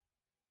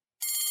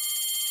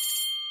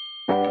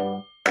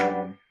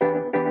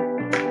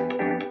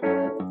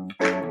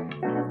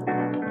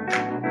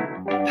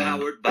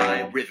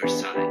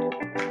Riverside.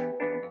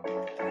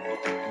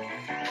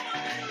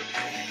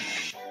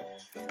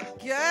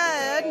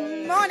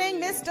 Good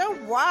morning,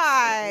 Mr.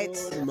 White.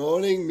 Good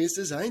morning,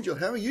 Mrs. Angel.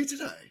 How are you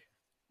today?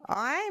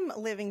 I'm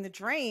living the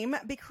dream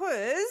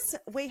because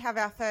we have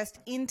our first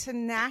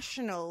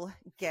international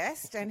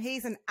guest, and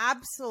he's an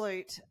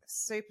absolute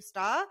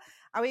superstar.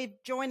 We're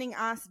joining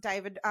us,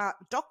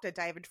 Dr.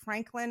 David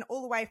Franklin,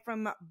 all the way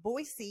from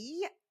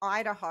Boise,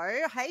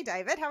 Idaho. Hey,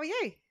 David, how are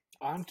you?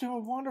 I'm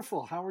doing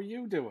wonderful. How are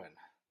you doing?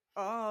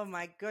 Oh,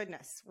 my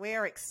goodness.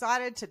 We're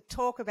excited to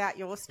talk about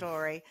your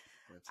story.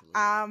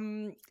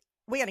 Absolutely.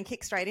 We're going to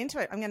kick straight into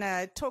it. I'm going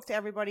to talk to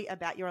everybody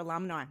about your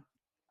alumni.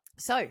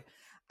 So,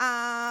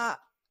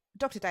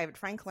 Dr. David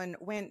Franklin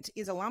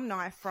is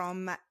alumni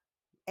from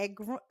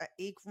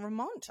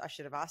Egremont. I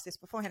should have asked this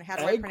beforehand. How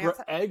do I pronounce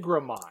it?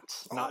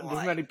 Egremont. Not too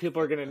many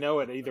people are going to know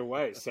it either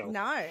way. So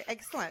No,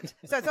 excellent.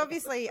 So it's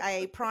obviously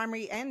a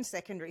primary and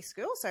secondary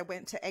school. So I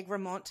went to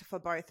Egremont for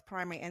both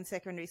primary and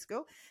secondary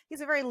school. He's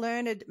a very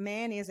learned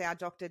man, is our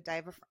Dr.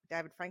 David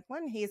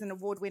Franklin. He is an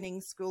award-winning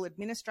school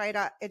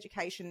administrator,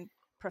 education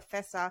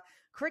professor,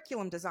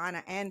 curriculum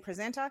designer, and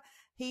presenter.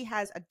 He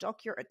has a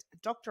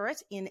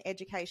doctorate in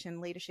education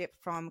leadership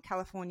from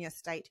California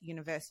State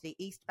University,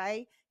 East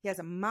Bay. He has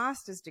a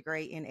master's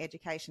degree in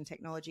education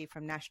technology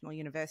from National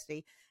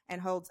University and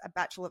holds a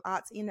Bachelor of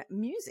Arts in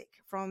music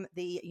from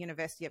the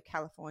University of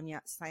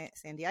California, San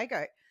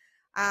Diego.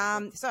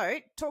 So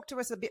talk to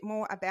us a bit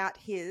more about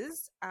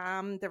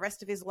the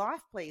rest of his life,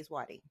 please,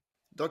 Whitey.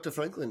 Dr.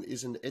 Franklin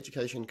is an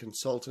education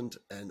consultant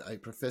and a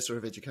professor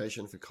of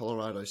education for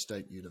Colorado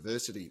State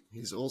University.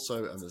 He's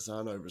also a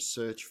Mazzano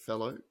Research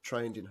Fellow,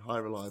 trained in high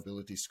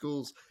reliability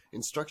schools,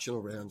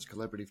 instructional rounds,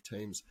 collaborative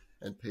teams,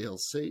 and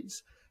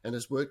PLCs, and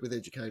has worked with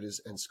educators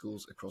and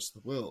schools across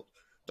the world.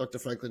 Dr.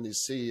 Franklin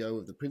is CEO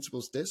of the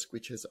Principal's Desk,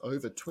 which has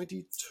over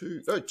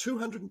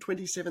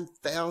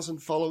 227,000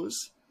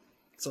 followers.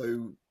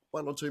 So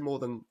one or two more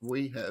than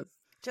we have.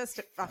 Just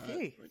a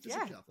few. Just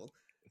a couple.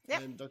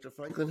 Yep. And Dr.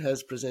 Franklin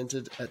has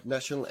presented at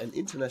national and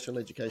international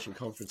education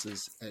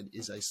conferences and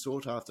is a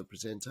sought-after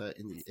presenter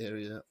in the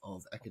area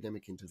of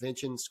academic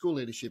intervention, school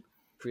leadership,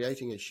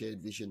 creating a shared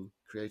vision,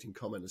 creating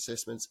common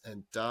assessments,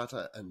 and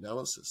data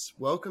analysis.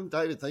 Welcome,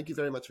 David. Thank you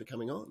very much for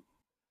coming on.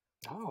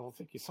 Oh, well,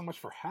 thank you so much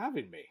for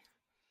having me.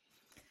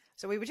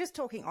 So we were just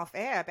talking off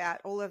air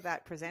about all of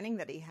that presenting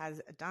that he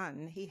has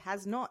done. He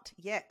has not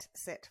yet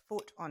set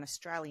foot on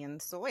Australian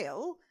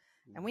soil.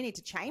 And we need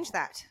to change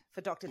that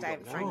for Dr.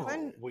 David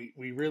Franklin.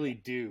 We really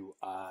do.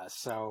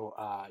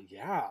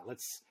 Yeah,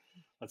 let's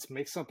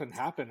make something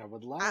happen. I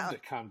would love to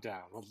come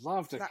down. Would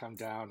love to come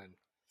down and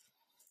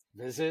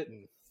visit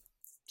and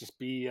just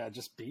be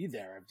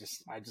there.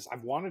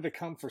 I've wanted to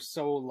come for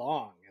so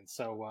long, and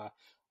so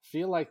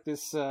feel like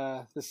this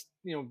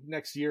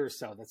next year or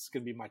so that's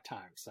going to be my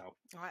time. So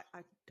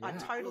I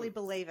totally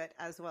believe it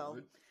as well.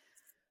 Good.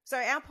 So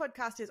our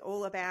podcast is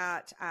all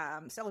about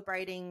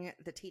celebrating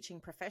the teaching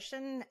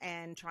profession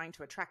and trying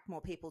to attract more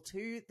people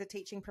to the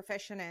teaching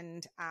profession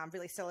and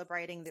really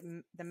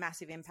celebrating the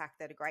massive impact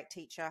that a great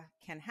teacher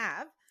can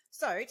have.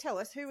 So tell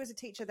us, who is a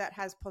teacher that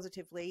has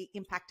positively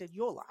impacted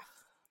your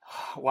life?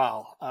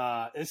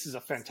 Wow, this is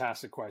a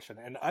fantastic question.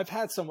 And I've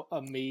had some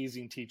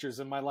amazing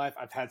teachers in my life.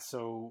 I've had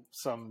some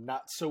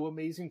not so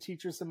amazing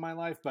teachers in my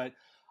life, but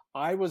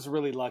I was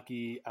really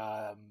lucky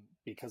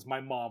because my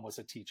mom was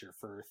a teacher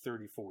for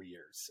 34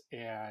 years,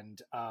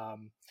 and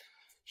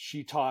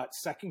she taught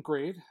second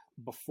grade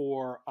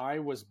before I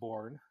was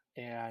born.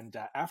 And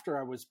after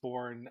I was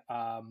born,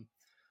 her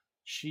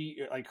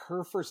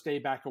first day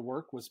back at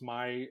work was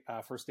my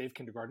first day of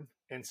kindergarten.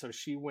 And so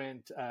she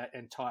went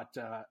and taught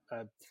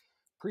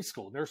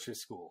preschool, nursery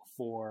school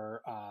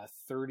for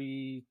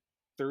 30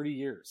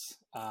 years.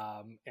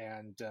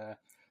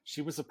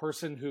 She was the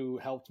person who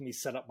helped me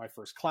set up my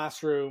first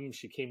classroom.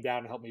 She came down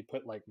and helped me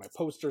put my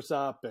posters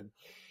up and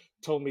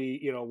told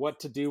me, what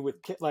to do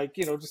with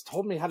just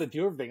told me how to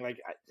do everything.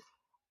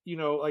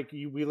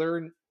 We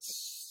learn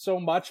so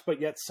much,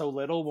 but yet so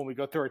little when we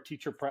go through our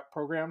teacher prep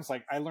programs.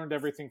 I learned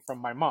everything from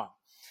my mom.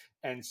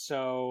 And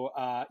so,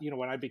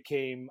 when I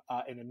became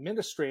an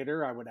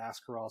administrator, I would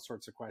ask her all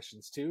sorts of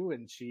questions too.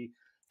 And she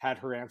had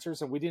her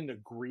answers, and we didn't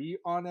agree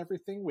on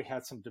everything. We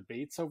had some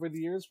debates over the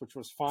years, which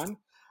was fun.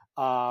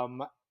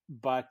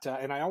 But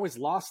I always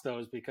lost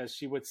those because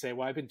she would say,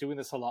 well, I've been doing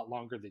this a lot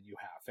longer than you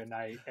have. And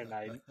I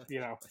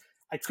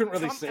I couldn't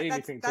really say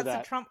anything to that.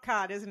 That's a trump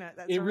card, isn't it?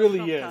 It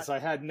really is. I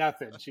had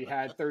nothing. She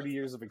had 30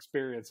 years of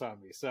experience on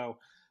me. So,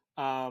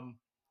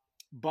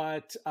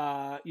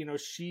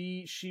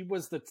 she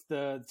was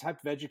the type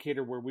of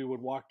educator where we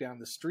would walk down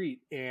the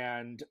street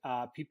and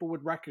people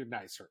would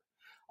recognize her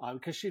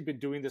because she had been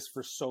doing this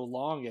for so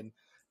long. And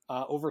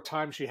over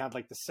time, she had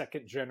the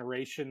second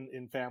generation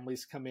in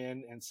families come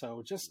in. And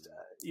so just,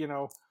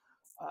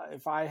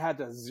 if I had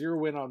to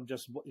zero in on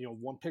just,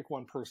 pick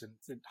one person,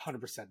 it'd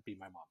 100% be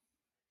my mom.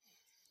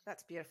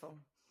 That's beautiful.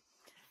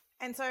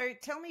 And so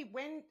tell me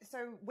when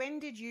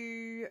did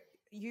you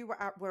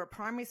were a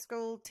primary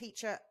school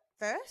teacher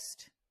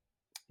first?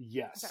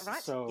 Yes. Is that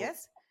right? So,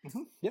 yes.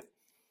 Mm-hmm, yep.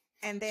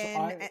 And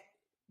then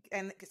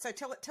And so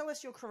tell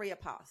us your career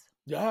path.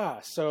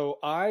 Yeah. So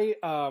I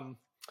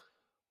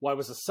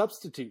was a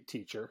substitute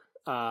teacher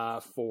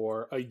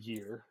for a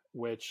year,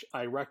 which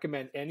I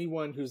recommend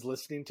anyone who's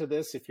listening to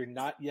this, if you're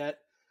not yet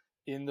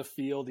in the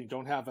field, you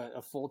don't have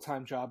a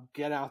full-time job,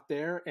 get out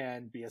there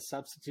and be a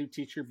substitute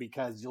teacher,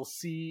 because you'll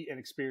see and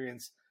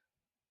experience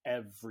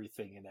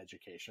everything in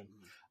education.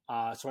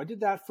 So I did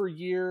that for a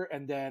year,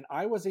 and then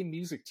I was a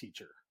music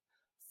teacher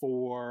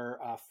for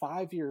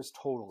 5 years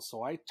total.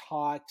 So I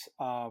taught,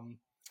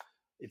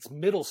 it's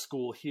middle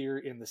school here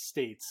in the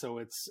States, so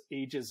it's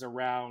ages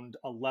around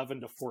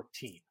 11 to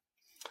 14.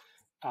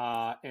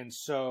 And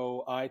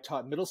so I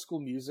taught middle school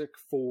music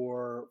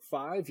for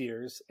 5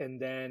 years, and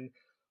then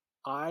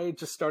I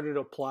just started to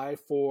apply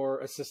for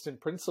assistant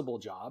principal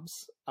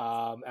jobs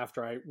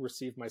after I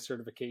received my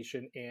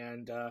certification,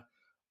 and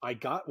I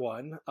got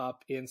one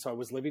so I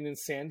was living in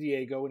San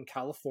Diego in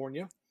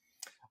California,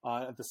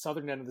 at the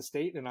southern end of the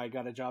state, and I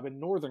got a job in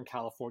Northern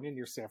California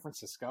near San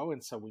Francisco,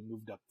 and so we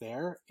moved up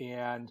there,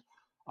 and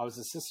I was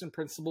assistant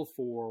principal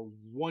for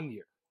 1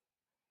 year.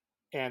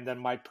 And then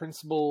my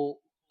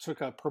principal took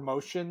a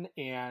promotion,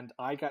 and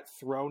I got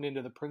thrown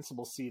into the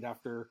principal seat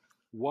after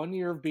 1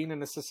 year of being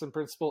an assistant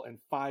principal and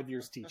 5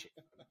 years teaching.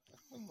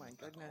 Oh my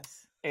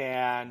goodness.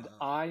 And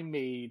I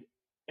made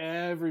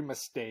every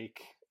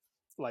mistake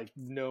like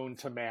known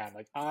to man.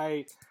 Like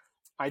I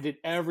did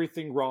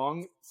everything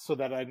wrong so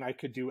that I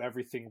could do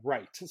everything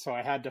right. So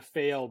I had to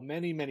fail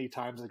many, many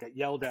times. I got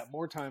yelled at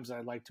more times than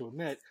I'd like to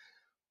admit,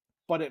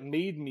 but it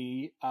made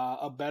me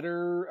a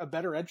better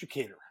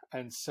educator.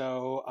 And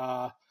so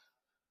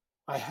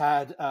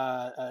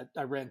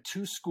I ran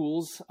 2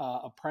 schools,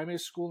 a primary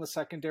school and a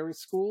secondary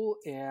school.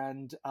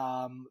 And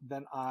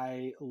then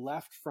I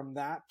left from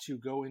that to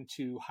go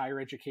into higher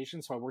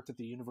education. So I worked at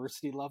the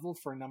university level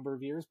for a number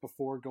of years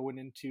before going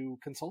into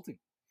consulting.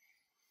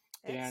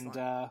 Excellent.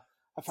 And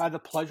I've had the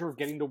pleasure of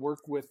getting to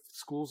work with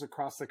schools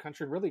across the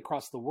country and really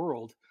across the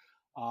world,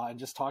 and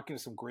just talking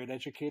to some great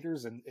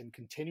educators and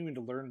continuing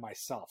to learn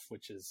myself,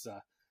 which is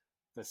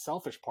the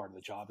selfish part of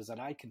the job, is that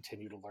I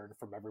continue to learn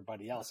from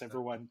everybody else.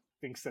 Everyone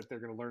thinks that they're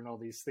going to learn all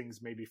these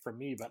things maybe from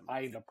me, but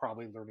I end up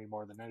probably learning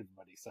more than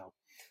anybody. So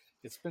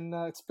it's been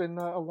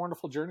a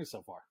wonderful journey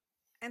so far.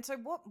 And so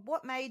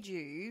what made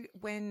you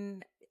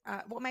want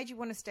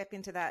to step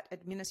into that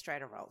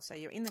administrator role? So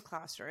you're in the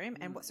classroom,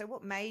 and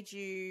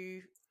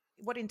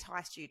what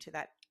enticed you to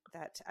that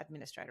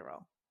administrator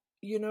role?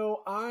 You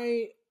know,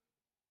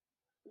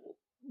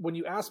 when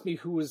you ask me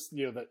who was,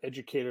 the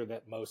educator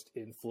that most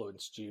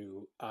influenced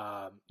you,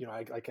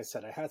 like I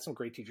said, I had some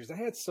great teachers. I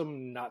had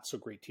some not so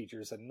great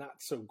teachers and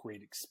not so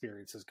great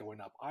experiences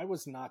growing up. I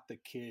was not the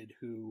kid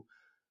who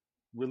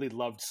really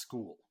loved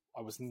school.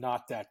 I was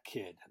not that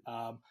kid.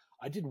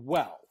 I did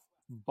well,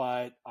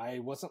 but I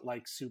wasn't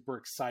like super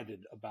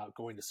excited about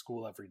going to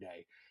school every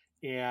day.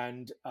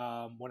 And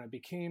when I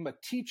became a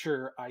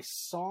teacher, I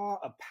saw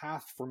a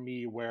path for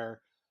me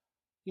where,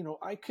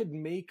 I could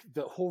make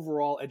the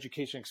overall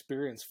education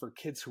experience for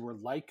kids who were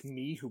like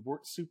me, who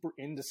weren't super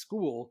into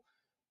school,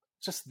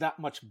 just that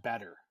much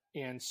better.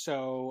 And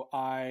so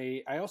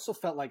I also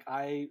felt like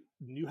I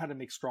knew how to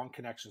make strong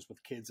connections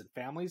with kids and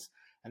families,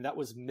 and that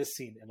was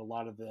missing in a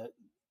lot of the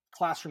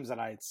classrooms that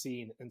I had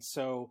seen. And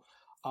so,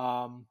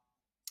 I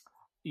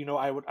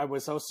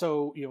was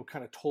also,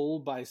 kind of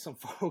told by some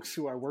folks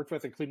who I worked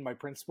with, including my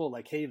principal,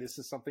 like, hey, this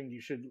is something you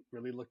should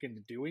really look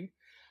into doing.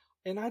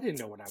 And I didn't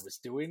know what I was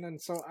doing.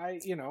 And so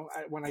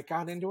when I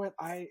got into it,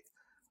 I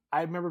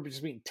remember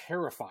just being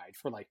terrified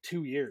for like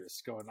 2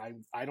 years, going,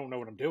 I don't know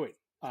what I'm doing.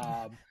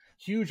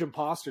 Huge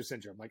imposter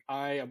syndrome. Like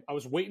I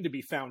was waiting to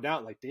be found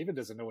out, like David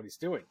doesn't know what he's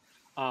doing.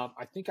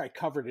 I think I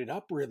covered it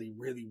up really,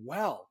 really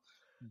well,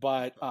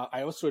 but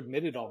I also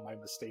admitted all my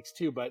mistakes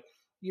too. But,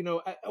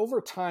 over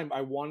time,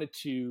 I wanted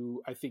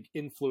to, I think,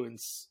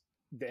 influence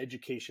the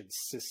education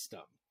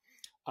system.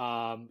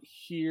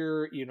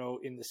 Here,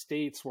 in the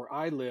States where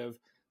I live,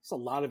 there's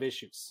a lot of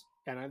issues.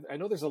 And I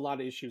know there's a lot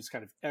of issues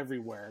kind of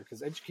everywhere,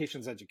 because education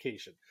is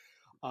education.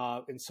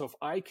 And so if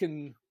I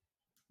can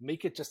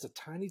make it just a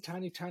tiny,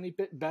 tiny, tiny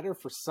bit better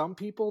for some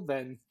people,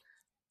 then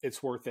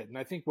it's worth it. And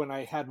I think when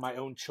I had my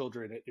own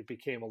children, it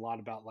became a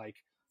lot about like,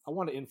 I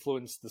want to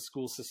influence the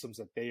school systems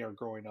that they are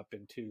growing up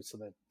into, so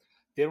that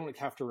they don't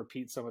have to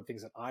repeat some of the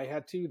things that I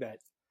had to, that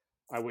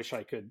I wish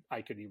I could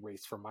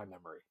erase from my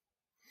memory.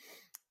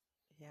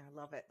 Yeah, I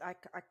love it. I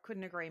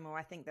couldn't agree more.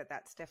 I think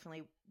that's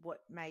definitely what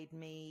made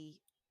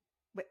me,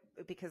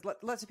 because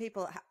lots of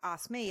people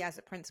ask me as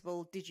a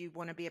principal, did you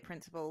want to be a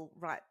principal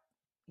right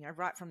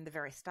from the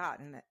very start?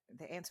 And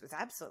the answer was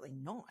absolutely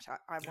not.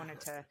 I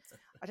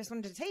just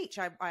wanted to teach.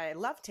 I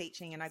love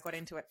teaching, and I got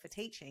into it for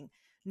teaching,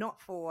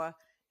 not for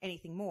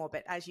anything more.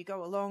 But as you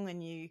go along,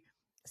 and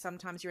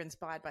sometimes you're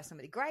inspired by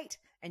somebody great,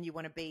 and you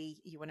want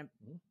to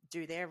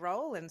do their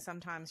role, and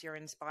sometimes you're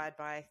inspired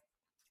by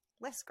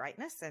less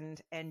greatness,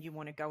 and you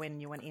want to go in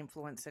and you want to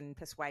influence and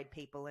persuade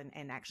people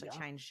and actually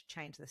change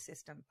the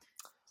system.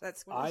 So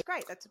that's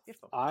great. That's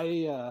beautiful.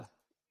 I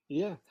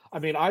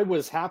mean, I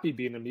was happy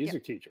being a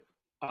music teacher,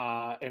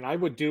 and I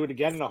would do it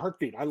again in a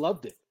heartbeat. I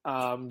loved it.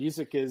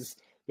 Music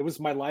it was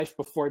my life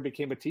before I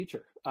became a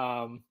teacher.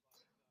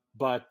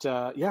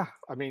 Yeah,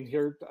 I mean,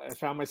 here I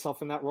found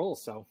myself in that role.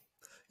 So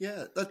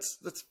Yeah, that's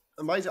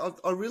amazing.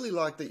 I really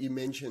like that you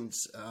mentioned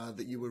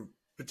that you were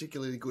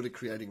particularly good at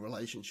creating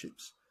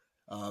relationships,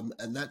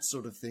 and that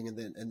sort of thing.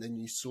 And then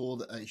you saw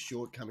a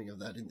shortcoming of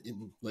that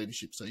in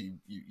leadership, so you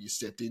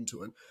stepped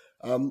into it.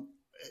 Um,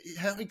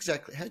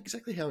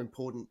 how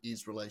important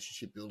is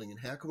relationship building, and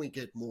how can we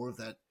get more of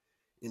that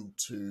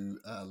into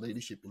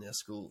leadership in our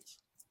schools?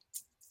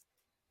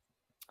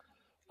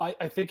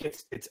 I think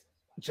it's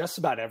just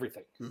about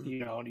everything,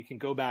 Mm. and you can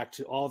go back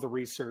to all the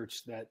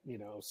research that,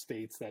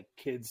 states that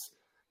kids,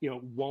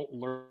 won't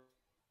learn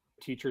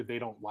teacher they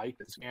don't like.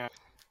 And,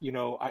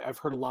 I've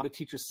heard a lot of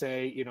teachers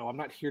say, I'm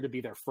not here to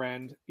be their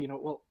friend,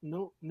 well,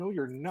 no,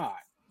 you're not.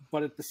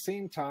 But at the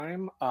same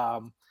time,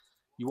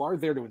 you are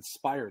there to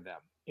inspire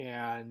them,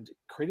 and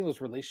creating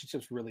those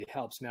relationships really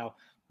helps. Now,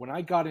 when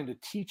I got into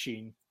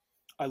teaching,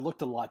 I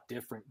looked a lot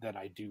different than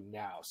I do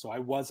now. So I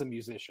was a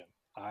musician.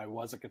 I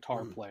was a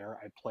guitar player.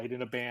 I played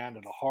in a band,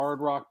 in a hard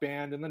rock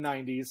band in the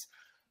 90s,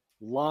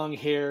 long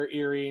hair,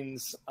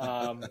 earrings.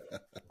 I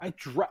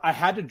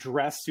had to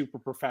dress super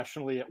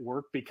professionally at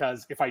work,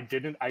 because if I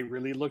didn't, I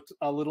really looked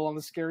a little on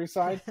the scary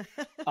side.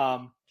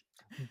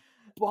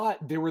 But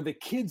there were the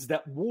kids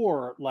that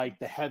wore like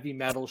the heavy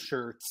metal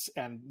shirts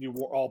and you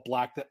wore all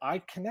black that I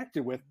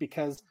connected with,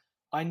 because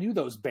I knew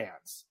those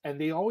bands, and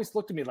they always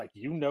looked at me like,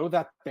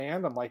 that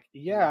band? I'm like,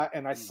 yeah.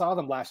 And I saw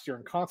them last year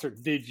in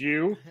concert. Did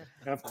you?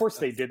 And of course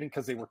they didn't,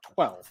 because they were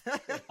 12,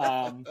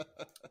 and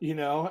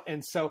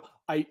so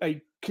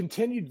I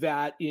continued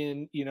that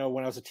in,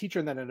 when I was a teacher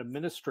and then an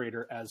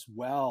administrator as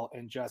well.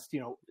 And just,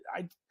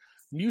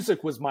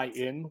 music was my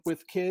in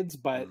with kids,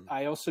 but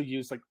I also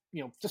used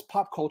just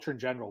pop culture in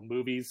general,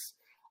 movies,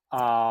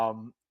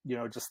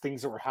 just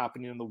things that were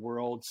happening in the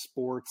world,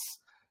 sports.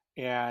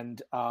 And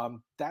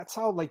that's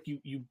how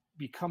you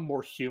become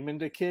more human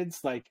to kids.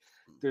 Like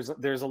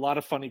there's a lot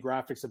of funny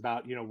graphics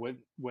about,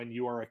 when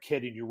you are a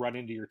kid and you run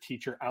into your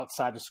teacher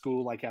outside of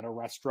school, like at a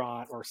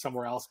restaurant or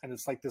somewhere else. And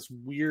it's like this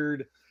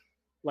weird,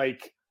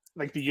 like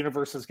the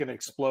universe is going to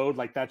explode.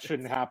 Like that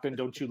shouldn't happen.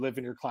 Don't you live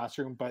in your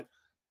classroom? But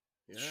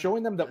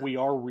showing them that we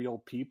are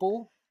real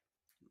people,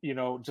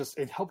 just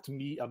it helped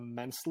me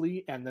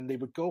immensely. And then they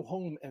would go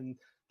home and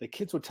the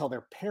kids would tell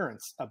their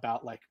parents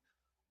about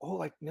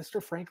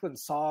Mr. Franklin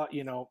saw,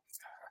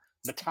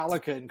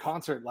 Metallica in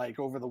concert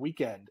over the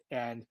weekend,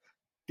 and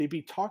they'd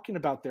be talking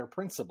about their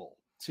principal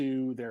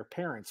to their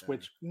parents,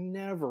 which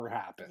never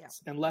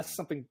happens unless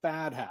something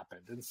bad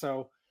happened. And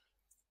so,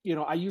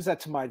 I use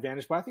that to my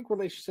advantage, but I think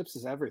relationships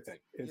is everything.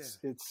 It's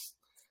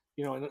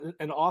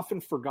and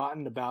often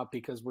forgotten about,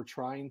 because we're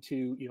trying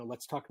to,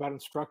 let's talk about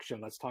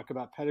instruction. Let's talk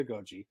about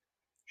pedagogy.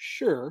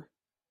 Sure.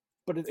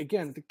 But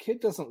again, the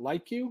kid doesn't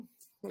like you.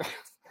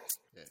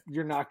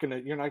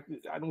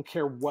 I don't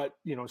care what,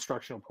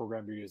 instructional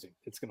program you're using.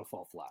 It's going to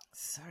fall flat.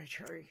 So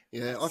true.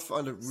 Yeah, I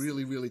find it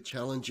really, really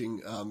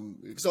challenging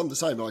because I'm the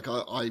same.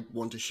 I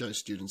want to show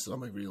students that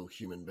I'm a real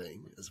human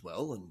being as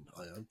well. And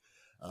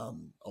I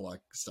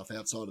like stuff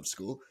outside of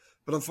school,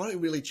 but I'm finding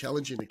it really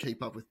challenging to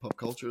keep up with pop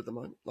culture at the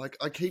moment. Like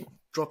I keep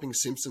dropping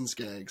Simpsons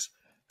gags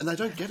and they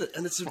don't get it.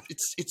 And it's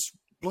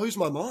blows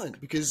my mind,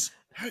 because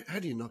how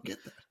do you not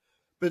get that?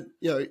 But,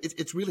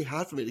 it's really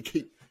hard for me to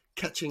keep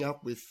catching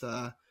up with,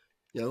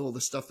 all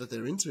the stuff that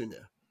they're into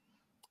now.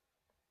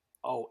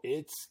 Oh,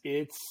 it's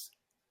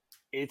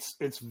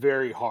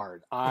very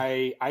hard.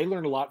 I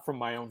learn a lot from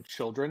my own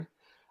children,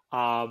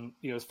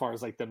 as far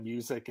as the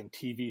music and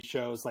TV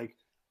shows.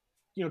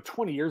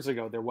 20 years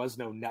ago, there was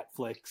no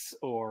Netflix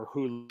or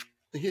Hulu.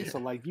 Yeah.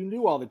 So you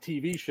knew all the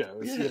TV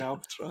shows,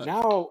 That's right.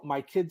 Now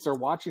my kids are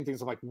watching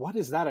things. I'm like, what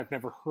is that? I've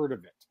never heard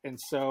of it. And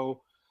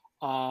so,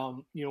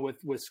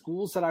 with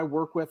schools that I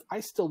work with, I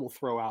still will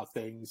throw out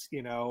things,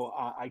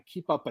 I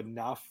keep up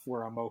enough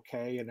where I'm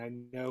okay. And I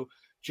know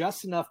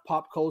just enough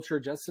pop culture,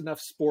 just enough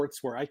sports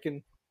where I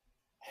can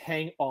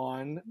hang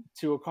on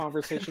to a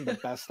conversation the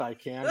best I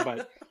can.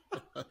 But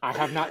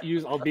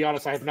I'll be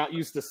honest, I have not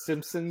used the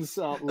Simpsons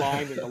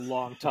line in a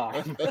long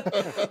time.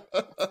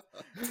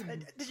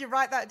 Did you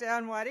write that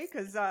down, Whitey?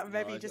 Because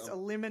maybe just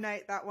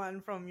eliminate that one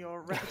from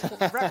your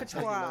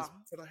repertoire.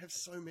 But I have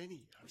so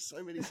many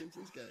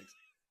Simpsons gags.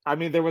 I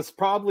mean,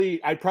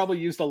 I probably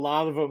used a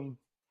lot of them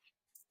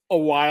a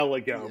while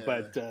ago,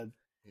 but give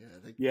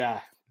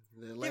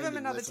them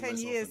another 10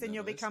 years and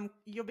you'll become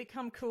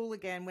cool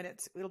again when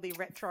it'll be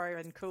retro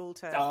and cool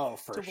to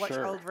watch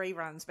old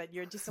reruns, but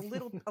you're just a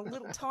little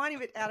tiny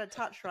bit out of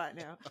touch right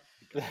now.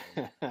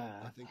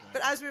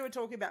 But as we were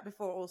talking about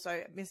before,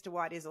 also Mr.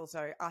 White is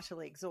also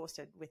utterly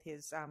exhausted with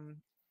his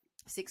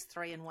 6,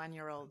 3 and 1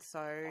 year old,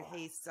 so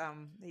he's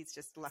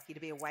just lucky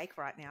to be awake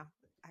right now.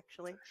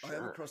 Actually, I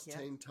am across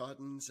Teen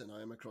Titans and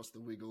I am across the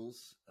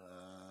Wiggles,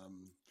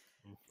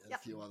 and a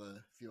few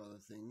other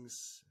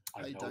things.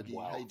 Hey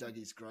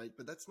Dougie's great,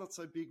 but that's not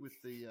so big with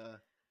the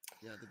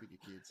bigger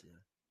kids.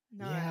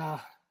 No. Yeah.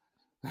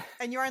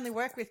 And you only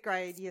work with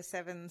grade year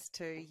 7s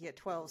to year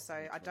 12,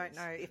 so I don't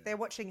know. If they're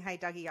watching Hey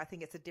Dougie, I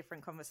think it's a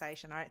different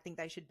conversation. I don't think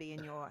they should be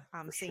in your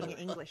senior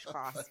English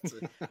class. It's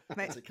a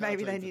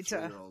Maybe they cartoon need for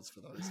to. 3-year-olds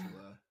for those who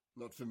are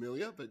not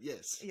familiar, but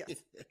yes.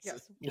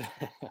 Yes.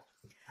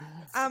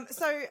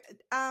 So,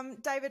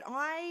 David,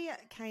 I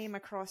came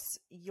across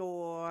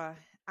your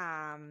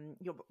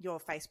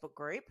Facebook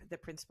group, the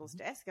Principal's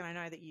Desk, and I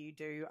know that you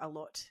do a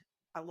lot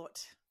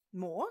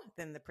more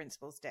than the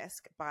Principal's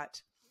Desk,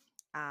 but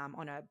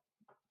on a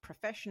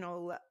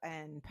professional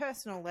and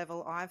personal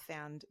level, I've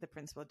found the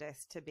Principal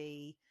Desk to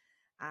be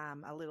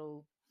an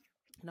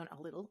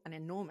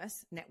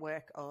enormous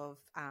network of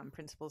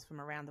principals from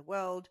around the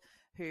world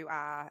who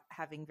are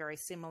having very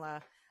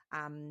similar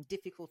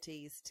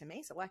difficulties to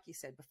me. So like you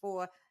said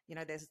before,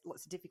 there's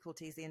lots of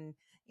difficulties in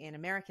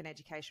American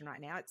education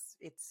right now.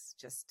 It's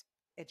just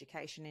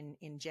education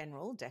in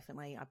general,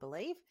 definitely, I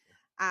believe.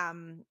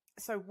 And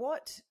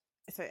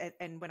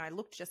when I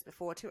looked just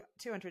before,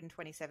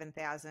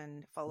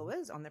 227,000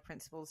 followers on the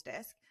Principal's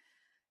Desk.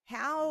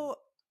 How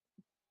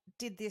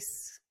did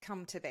this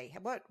come to be?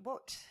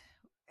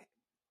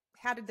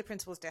 How did the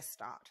Principal's Desk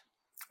start?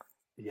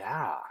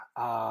 Yeah.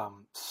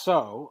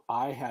 So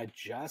I had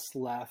just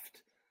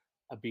left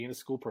being a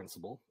school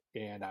principal,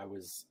 and I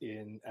was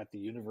at the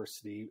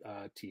university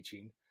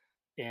teaching,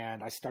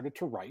 and I started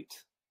to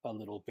write a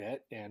little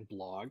bit and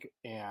blog,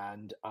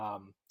 and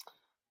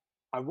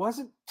I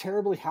wasn't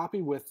terribly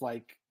happy with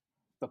like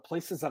the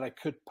places that I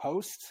could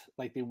post.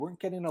 Like they weren't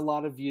getting a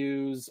lot of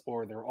views,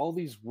 or there were all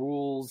these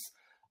rules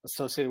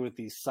associated with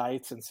these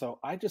sites. And so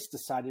I just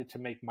decided to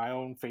make my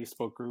own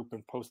Facebook group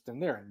and post in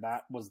there. And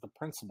that was the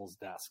Principal's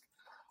Desk.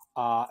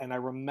 And I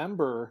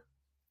remember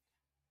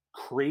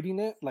creating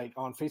it like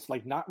on Facebook,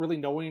 like not really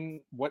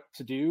knowing what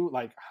to do.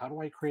 Like, how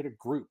do I create a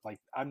group? Like,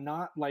 I'm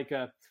not like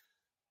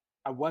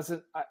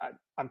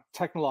I'm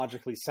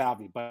technologically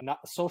savvy, but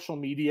not social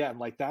media and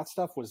like that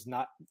stuff was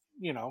not,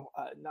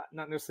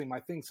 not necessarily my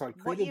thing. So I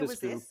created this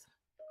group,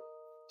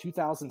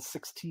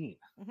 2016.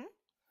 Mm-hmm.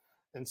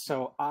 And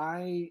so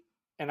I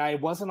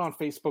wasn't on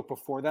Facebook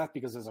before that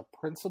because as a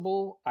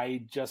principal,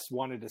 I just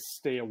wanted to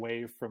stay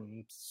away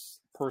from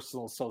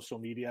personal social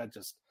media.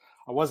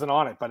 I wasn't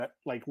on it, but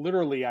like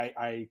literally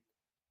I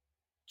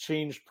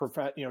changed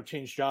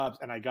jobs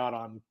and I got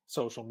on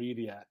social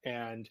media.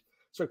 And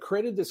so I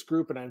created this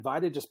group and I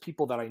invited just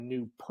people that I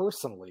knew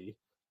personally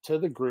to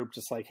the group,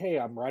 just like, hey,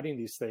 I'm writing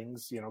these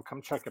things,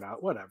 come check it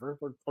out, whatever,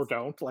 or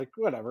don't, like,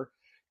 whatever.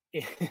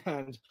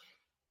 And,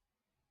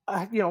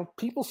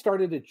 people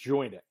started to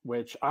join it,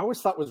 which I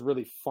always thought was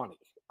really funny.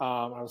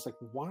 I was like,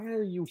 why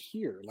are you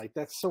here? Like,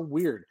 that's so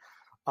weird.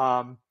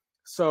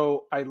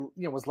 So I,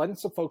 was letting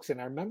some folks in.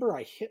 I remember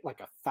I hit like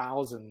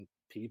 1,000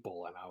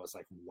 people and I was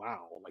like,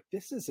 wow, like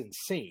this is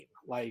insane.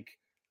 Like,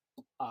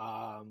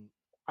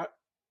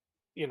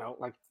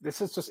 like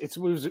this is just, it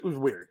was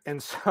weird.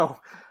 And so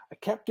I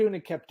kept doing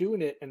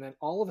it. And then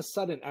all of a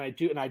sudden,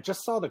 and I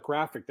just saw the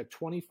graphic, the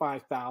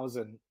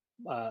 25,000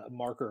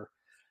 marker.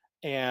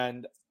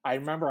 And I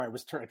remember I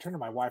turned to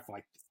my wife,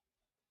 like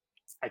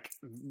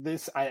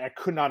this, I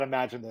could not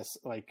imagine this,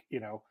 like,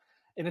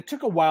 and it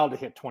took a while to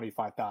hit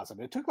 25,000.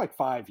 It took like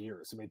 5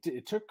 years. I mean,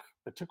 it took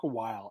a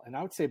while. And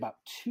I would say about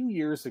 2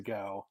 years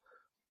ago,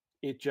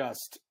 it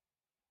just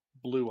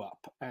blew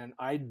up. And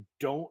I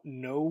don't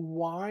know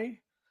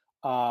why.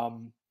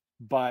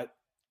 But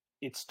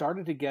it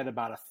started to get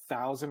about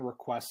 1,000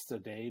 requests a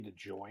day to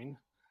join.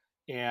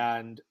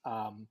 And,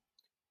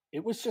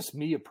 it was just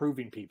me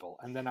approving people.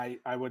 And then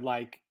I would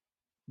like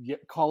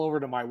call over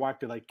to my wife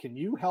to like, can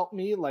you help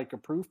me like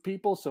approve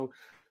people? So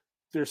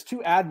there's 2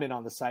 admin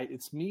on the site.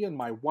 It's me and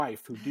my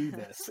wife who do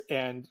this.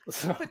 And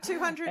so for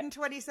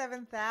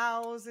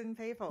 227,000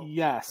 people.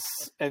 Yes.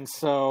 And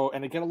so,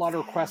 and I get a lot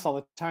of requests all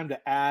the time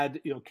to add,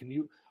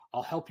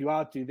 I'll help you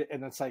out, dude.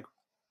 And it's like,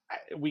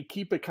 we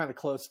keep it kind of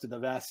close to the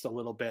vest a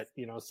little bit,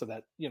 so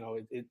that,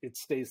 it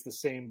stays the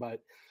same.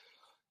 But,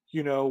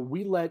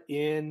 we let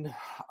in,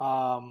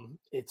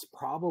 it's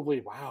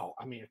probably, wow,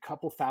 I mean, a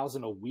couple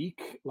thousand a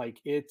week. Like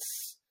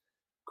it's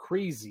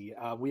crazy.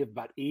 We have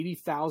about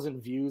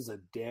 80,000 views a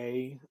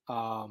day.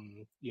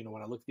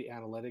 When I look at the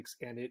analytics,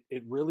 and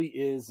it really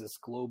is this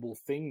global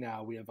thing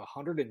now. We have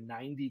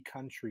 190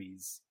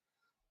 countries,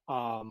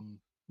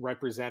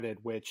 represented,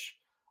 which,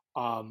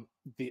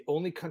 the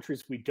only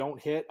countries we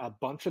don't hit, a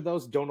bunch of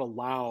those don't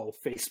allow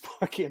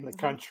Facebook in the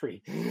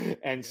country.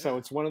 And so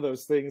it's one of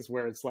those things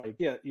where it's like,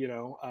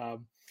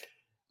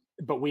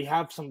 but we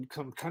have some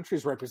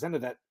countries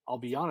represented that, I'll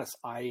be honest,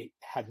 I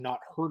had not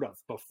heard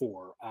of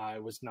before. I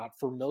was not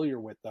familiar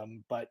with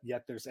them, but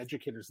yet there's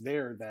educators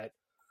there that,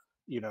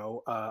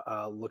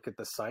 look at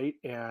the site.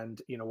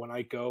 And, when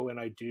I go and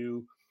I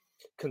do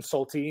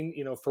consulting,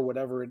 for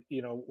whatever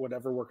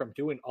work I'm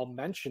doing, I'll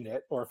mention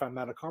it. Or if I'm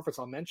at a conference,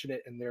 I'll mention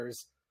it. And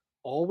there's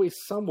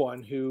always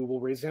someone who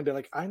will raise their hand and be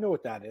like, I know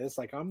what that is.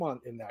 Like I'm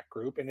in that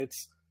group. And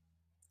it's,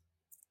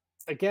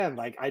 again,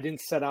 like I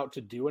didn't set out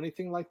to do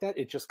anything like that.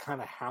 It just kind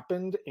of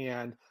happened.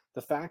 And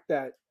the fact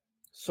that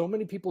so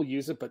many people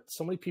use it, but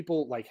so many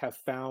people like have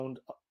found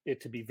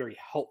it to be very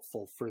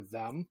helpful for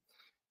them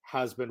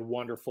has been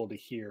wonderful to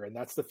hear. And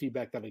that's the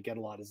feedback that I get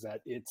a lot, is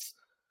that it's,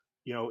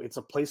 it's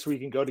a place where you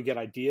can go to get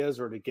ideas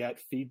or to get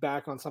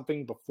feedback on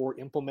something before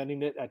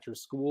implementing it at your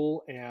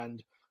school,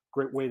 and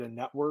great way to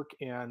network.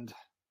 And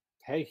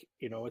hey,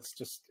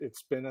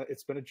 it's been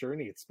a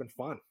journey. It's been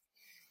fun.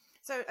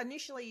 So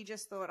initially you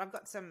just thought, I've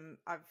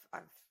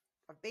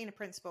been a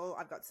principal,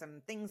 I've got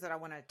some things that I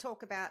want to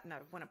talk about and I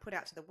want to put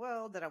out to the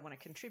world, that I want to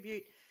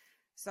contribute.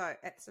 So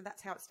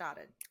that's how it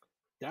started.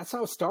 That's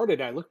how it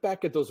started. I look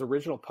back at those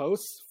original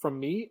posts from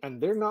me, and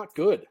they're not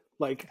good.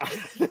 Like,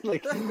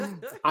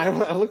 I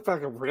look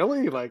back and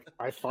really, like,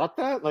 I thought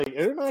that, like,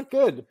 they're not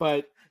good.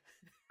 But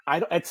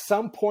at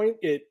some point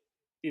it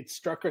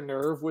struck a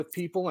nerve with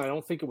people. I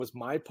don't think it was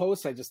my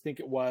post. I just think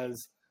it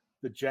was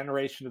the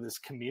generation of this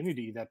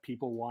community that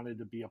people wanted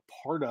to be a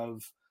part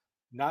of.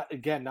 Not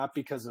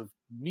because of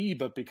me,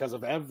 but because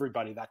of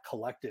everybody, that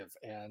collective.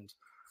 And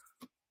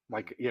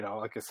like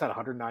I said,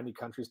 190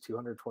 countries,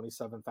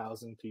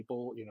 227,000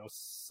 people,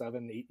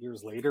 7-8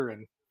 years later,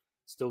 and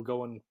still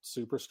going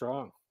super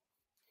strong.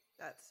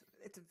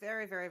 It's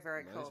very, very,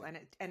 very cool.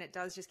 And it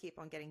does just keep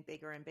on getting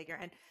bigger and bigger.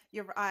 And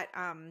you're right.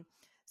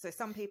 So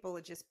some people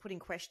are just putting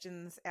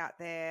questions out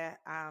there.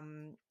 How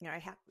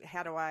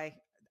do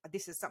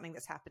this is something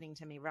that's happening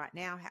to me right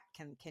now.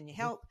 Can you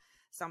help?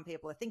 Some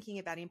people are thinking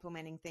about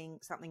implementing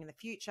something in the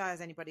future. Has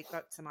anybody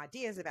got some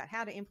ideas about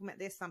how to implement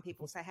this? Some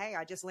people say, "Hey,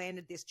 I just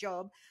landed this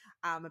job,"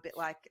 a bit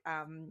like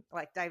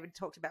David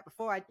talked about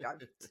before.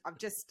 I've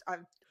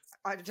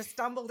just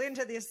stumbled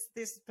into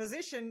this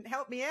position.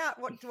 Help me out.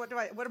 What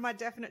are my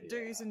definite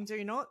do's and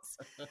do nots?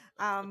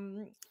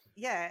 And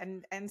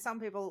some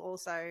people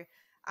also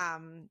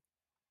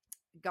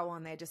go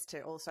on there just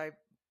to also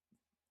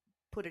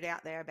put it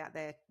out there about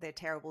their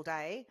terrible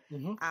day.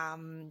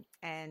 And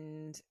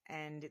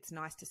it's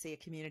nice to see a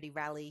community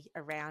rally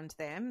around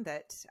them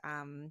that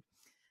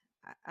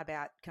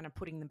about kind of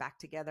putting them back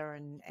together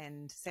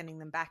and sending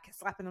them back,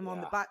 slapping them on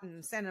the butt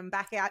and sending them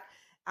back out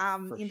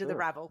into the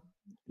rabble,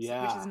 which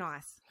is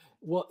nice.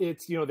 Well,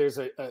 it's,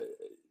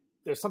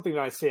 there's something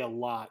that I say a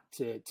lot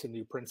to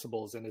new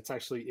principals, and it's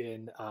actually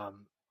in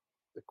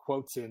the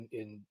quotes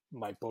in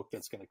my book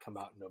that's going to come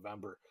out in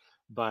November.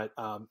 But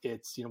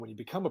it's, when you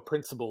become a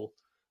principal,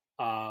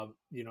 and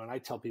I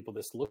tell people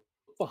this, look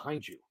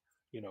behind you,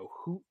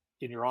 who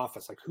in your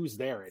office, like who's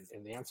there?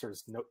 And the answer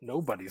is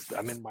nobody's.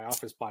 I'm in my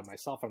office by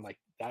myself. I'm like,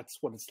 that's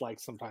what it's like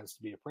sometimes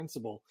to be a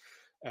principal.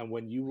 And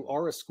when you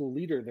are a school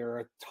leader, there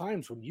are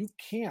times when you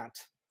can't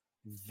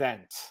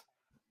vent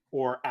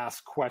or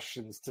ask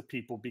questions to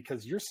people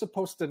because you're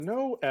supposed to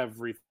know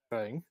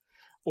everything,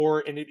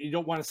 and you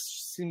don't want to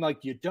seem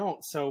like you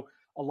don't. So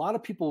a lot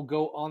of people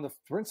go on the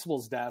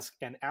principal's desk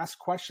and ask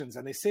questions,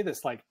 and they say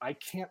this, like, I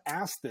can't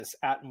ask this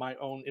in my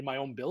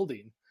own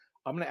building.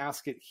 I'm going to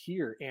ask it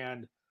here.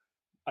 And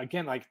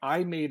again, like,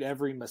 I made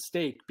every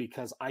mistake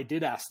because I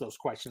did ask those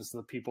questions to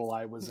the people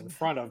I was in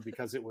front of,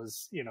 because it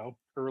was,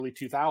 early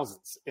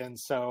 2000s. And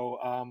so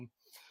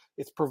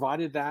it's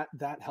provided that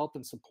help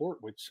and support,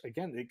 which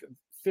again,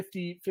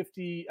 50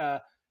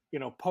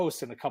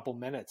 posts in a couple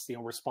minutes,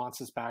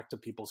 responses back to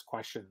people's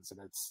questions. And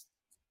it's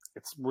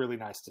really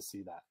nice to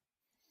see that.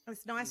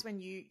 It's nice when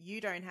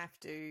you don't have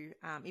to,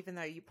 even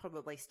though you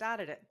probably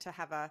started it to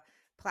have a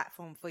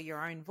platform for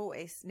your own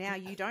voice. Now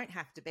you don't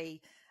have to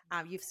be,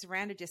 you've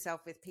surrounded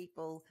yourself with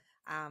people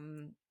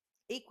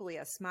equally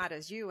as smart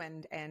as you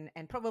and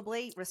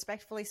probably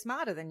respectfully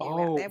smarter than you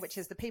out there, which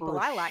is the people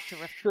I like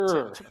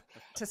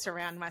to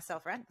surround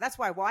myself around. That's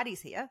why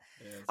Whitey's here.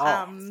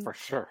 For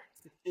sure.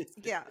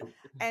 Yeah.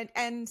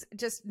 And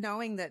just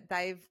knowing that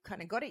they've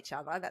kind of got each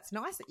other, that's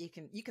nice that you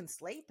can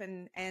sleep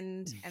and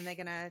they're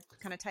going to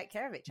kind of take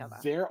care of each other.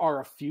 There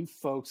are a few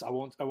folks, I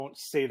won't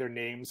say their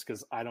names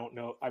because I don't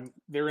know.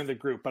 They're in the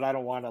group, but I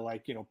don't want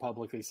to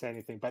publicly say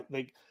anything, but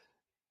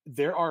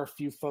there are a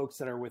few folks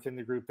that are within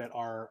the group that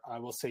are, I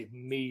will say,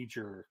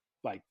 major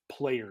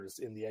players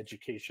in the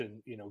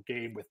education,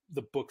 game, with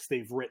the books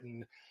they've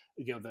written,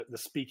 the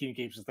speaking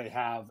engagements they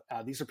have.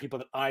 These are people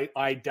that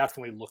I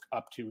definitely look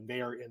up to.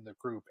 They are in the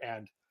group,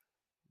 and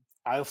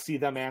I'll see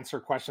them answer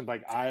questions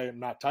like, I am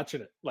not touching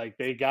it. Like,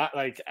 they got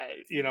and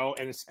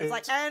it's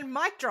like, and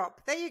mic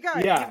drop. There you go.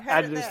 Yeah.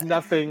 And there's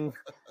nothing,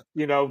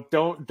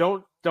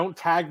 don't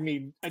tag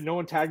me. No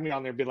one tagged me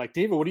on there and be like,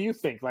 David, what do you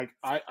think? Like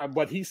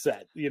what he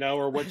said,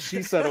 or what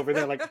she said over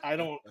there. Like, I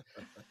don't,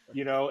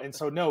 and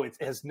so, no, it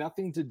has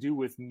nothing to do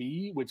with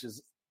me, which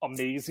is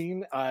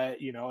amazing.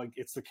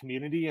 It's the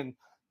community, and,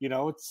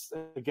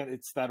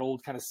 it's that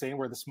old kind of saying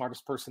where the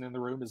smartest person in the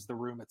room is the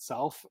room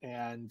itself.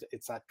 And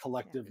it's that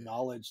collective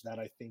knowledge that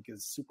I think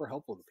is super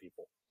helpful to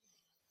people.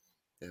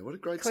 Yeah, what a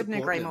great Couldn't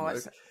support. Agree more.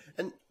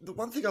 And the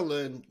one thing I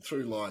learned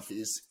through life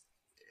is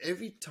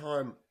every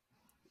time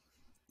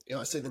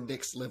I see the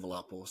next level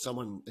up or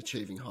someone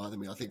achieving higher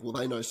than me, I think, well,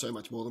 they know so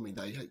much more than me.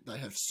 They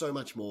have so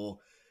much more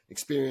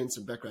experience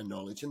and background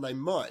knowledge, and they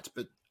might,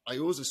 but I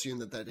always assume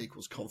that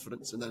equals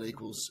confidence and that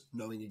equals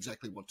knowing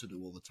exactly what to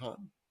do all the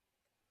time.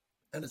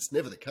 And it's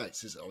never the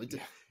case, is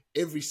it?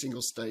 every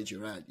single stage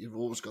you're at, you've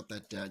always got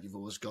that doubt. You've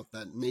always got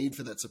that need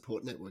for that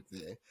support network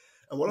there.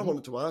 And what I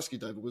wanted to ask you,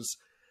 David, was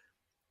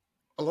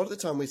a lot of the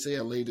time we see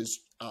our leaders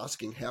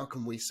asking, how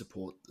can we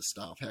support the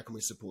staff? How can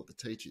we support the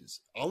teachers?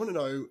 I want to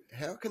know,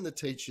 how can the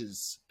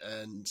teachers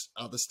and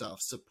other staff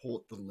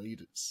support the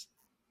leaders?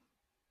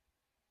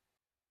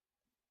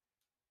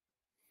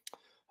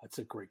 That's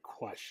a great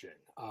question,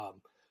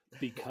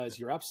 because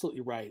you're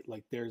absolutely right.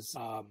 Like there's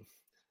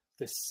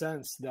this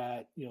sense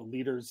that,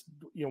 leaders,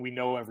 we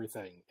know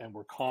everything and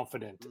we're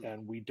confident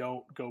and we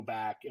don't go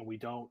back and we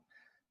don't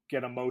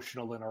get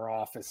emotional in our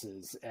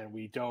offices and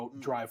we don't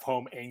drive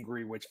home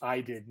angry, which I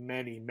did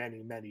many,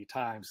 many, many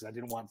times. I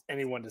didn't want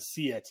anyone to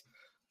see it,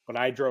 but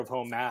I drove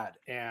home mad.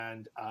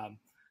 And,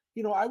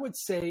 I would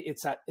say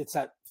it's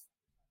that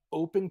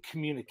open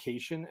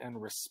communication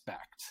and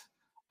respect,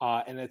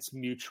 and it's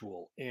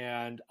mutual.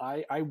 And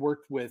I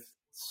worked with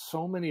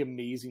so many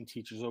amazing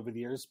teachers over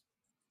the years,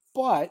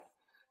 but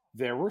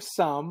there were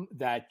some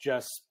that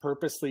just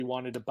purposely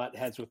wanted to butt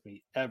heads with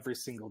me every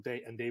single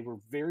day, and they were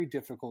very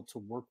difficult to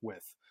work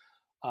with.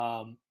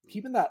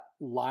 Keeping that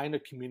line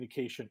of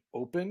communication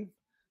open,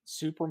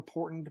 super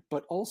important,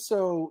 but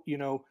also,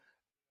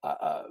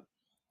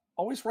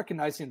 always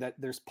recognizing that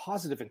there's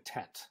positive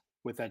intent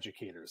with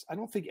educators. I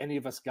don't think any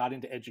of us got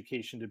into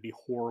education to be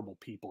horrible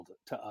people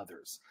to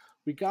others.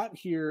 We got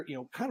here,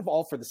 kind of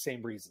all for the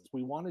same reasons.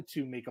 We wanted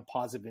to make a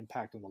positive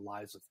impact on the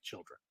lives of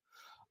children.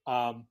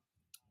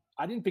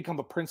 I didn't become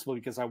a principal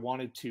because I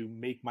wanted to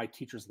make my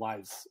teachers'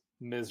 lives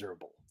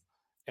miserable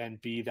and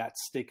be that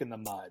stick in the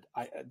mud.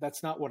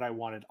 That's not what I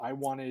wanted. I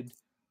wanted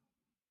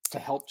to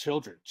help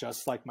children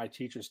just like my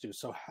teachers do.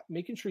 So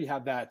making sure you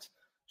have that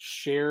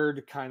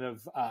shared kind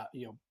of,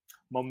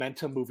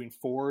 momentum moving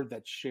forward,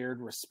 that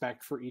shared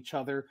respect for each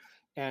other.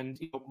 And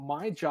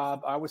my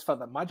job, I always felt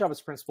that my job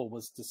as principal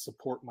was to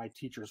support my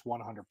teachers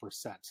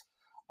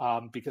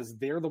 100%, because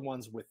they're the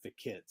ones with the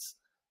kids.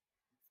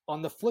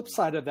 On the flip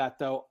side of that,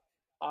 though,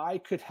 I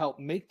could help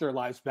make their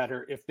lives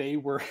better if they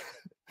were,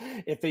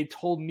 if they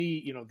told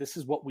me, this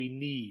is what we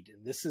need,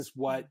 and this is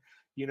what,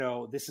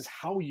 this is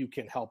how you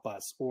can help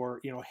us, or,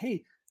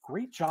 hey,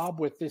 great job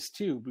with this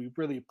too. We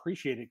really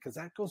appreciate it, because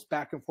that goes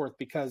back and forth.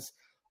 Because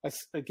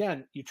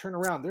again, you turn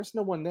around, there's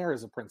no one there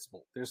as a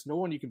principal. There's no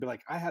one you can be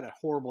like, I had a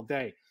horrible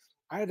day.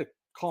 I had to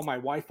call my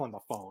wife on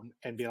the phone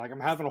and be like, I'm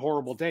having a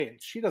horrible day, and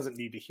she doesn't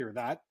need to hear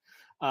that,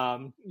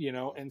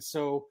 and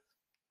so,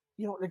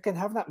 again,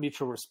 have that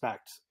mutual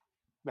respect,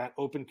 that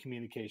open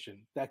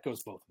communication, that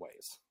goes both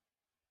ways.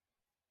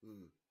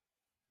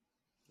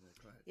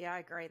 Yeah, I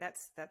agree.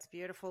 That's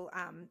beautiful.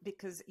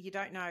 Because you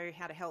don't know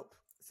how to help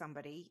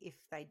somebody if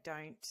they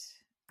don't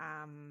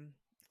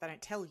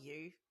tell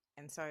you.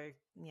 And so,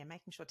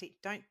 making sure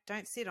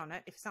don't sit on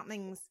it. If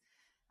something's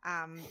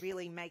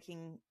really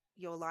making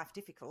your life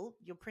difficult,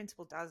 your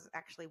principal does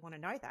actually want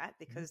to know that,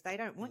 because they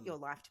don't want your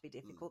life to be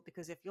difficult.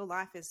 Because if your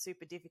life is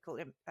super difficult,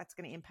 that's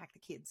going to impact the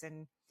kids.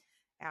 And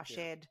our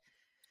shared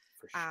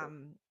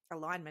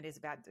alignment is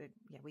about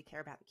we care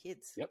about the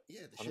kids. Yep.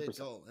 Yeah, the shared 100%.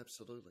 Goal.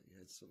 Absolutely.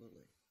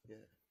 Yeah.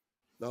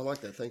 No, I like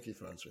that. Thank you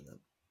for answering that.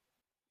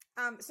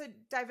 So,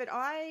 David,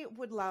 I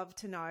would love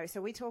to know. So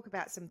we talk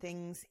about some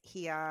things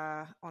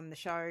here on the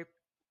show.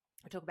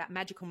 We talk about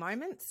magical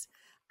moments.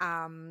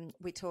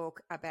 We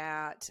talk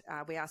about,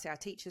 we ask our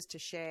teachers to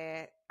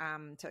share,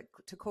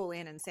 to call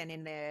in and send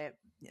in their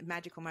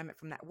magical moment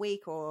from that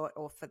week or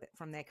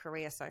from their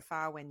career so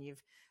far, when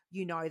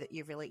that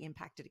you've really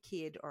impacted a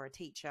kid or a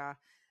teacher,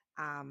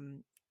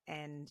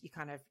 and you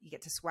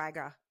get to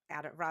swagger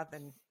out of, rather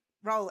than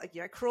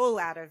crawl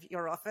out of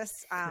your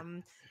office.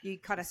 You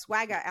kind of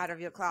swagger out of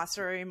your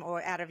classroom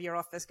or out of your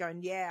office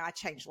going, yeah, I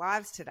changed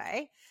lives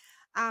today.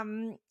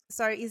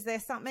 So is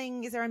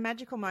there a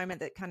magical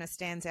moment that kind of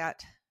stands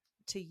out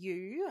to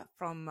you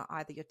from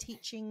either your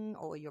teaching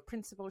or your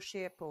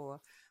principalship or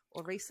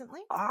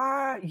recently?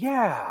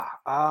 Yeah.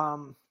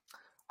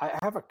 I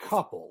have a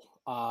couple,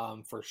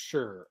 for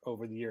sure,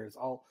 over the years.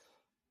 I'll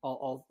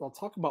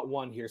talk about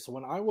one here. So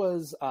when I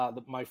was,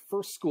 my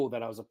first school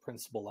that I was a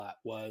principal at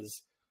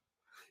was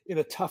in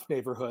a tough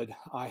neighborhood.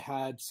 I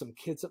had some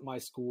kids at my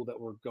school that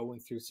were going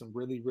through some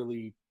really,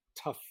 really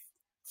tough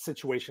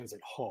situations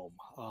at home.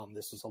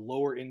 This was a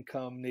lower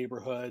income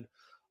neighborhood,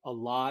 a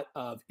lot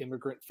of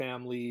immigrant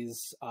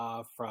families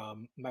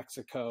from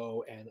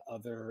Mexico and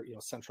other,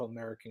 Central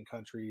American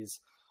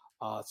countries.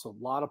 So a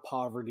lot of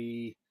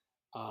poverty.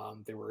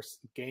 There were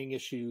gang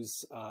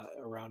issues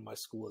around my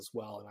school as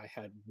well. And I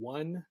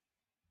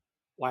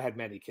had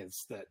many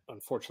kids that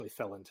unfortunately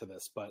fell into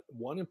this, but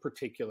one in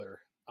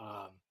particular,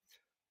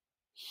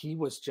 he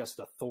was just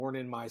a thorn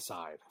in my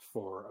side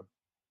for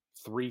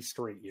 3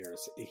 straight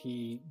years.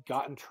 He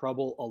got in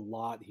trouble a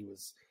lot. He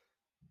was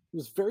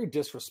very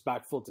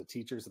disrespectful to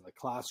teachers in the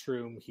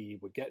classroom. He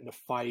would get into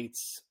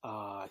fights.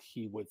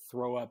 He would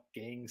throw up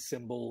gang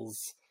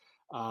symbols,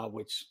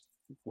 which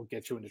will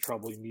get you into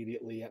trouble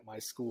immediately at my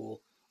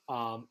school.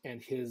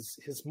 And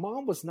his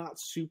mom was not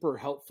super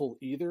helpful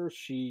either.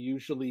 She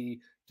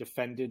usually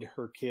defended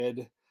her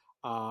kid.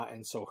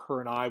 And so her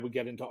and I would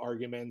get into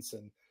arguments,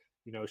 and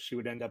she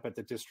would end up at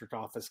the district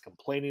office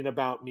complaining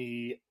about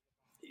me.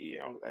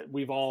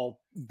 We've all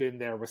been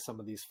there with some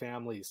of these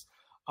families.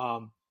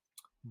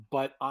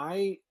 But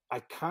I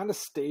kind of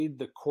stayed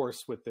the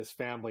course with this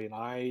family, and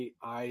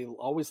I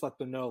always let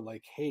them know,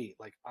 like, hey,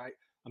 like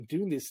I'm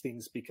doing these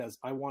things because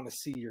I want to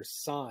see your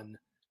son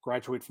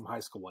graduate from high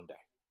school one day.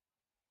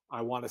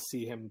 I want to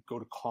see him go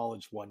to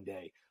college one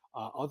day.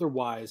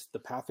 Otherwise, the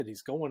path that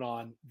he's going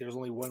on, there's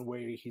only one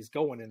way he's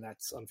going, and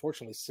that's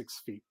unfortunately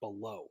 6 feet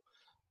below.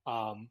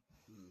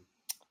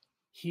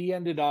 He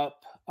ended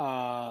up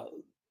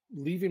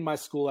leaving my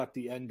school at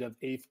the end of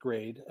 8th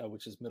grade,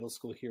 which is middle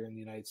school here in the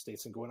United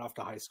States, and going off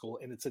to high school.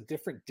 And it's a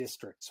different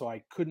district, so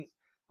I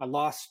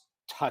lost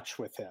touch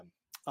with him.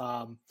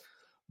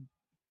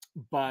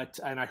 But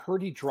I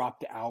heard he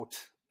dropped out,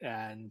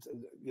 and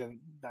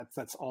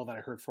that's all that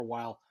I heard for a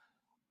while.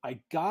 I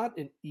got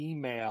an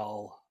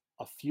email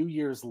a few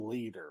years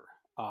later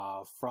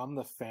from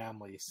the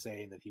family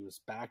saying that he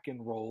was back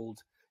enrolled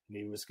and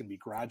he was going to be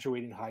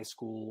graduating high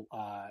school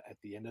at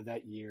the end of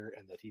that year,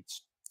 and that he'd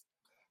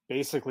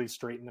basically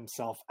straightened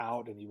himself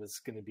out and he was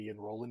going to be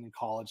enrolling in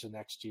college the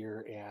next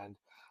year. And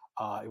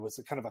it was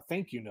a kind of a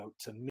thank you note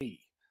to me,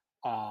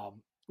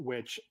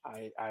 which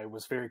I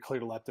was very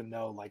clear to let them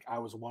know, like, I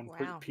was one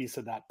piece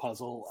of that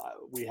puzzle.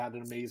 We had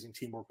an amazing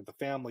teamwork with the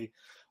family,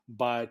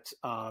 but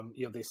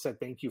they said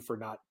thank you for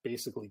not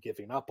basically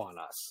giving up on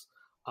us.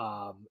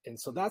 And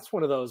so that's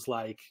one of those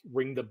like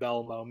ring the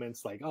bell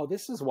moments, like, oh,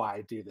 this is why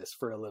I do this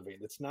for a living.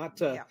 It's not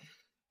to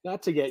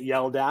not to get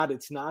yelled at.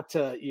 It's not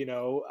to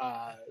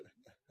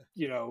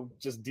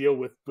just deal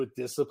with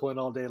discipline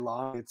all day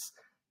long.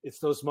 It's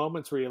those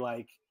moments where you're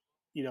like,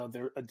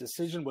 a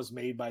decision was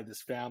made by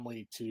this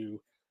family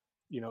to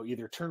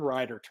either turn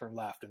right or turn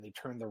left, and they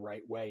turned the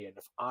right way. And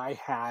if I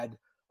had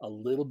a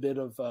little bit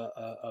of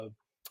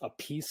a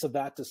piece of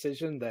that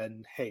decision,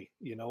 then hey,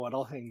 you know what,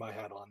 I'll hang my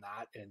hat on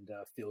that and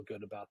feel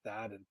good about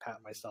that and pat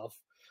myself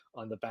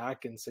on the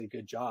back and say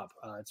good job.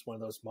 It's one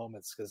of those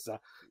moments, because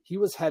he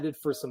was headed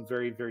for some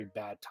very, very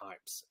bad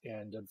times,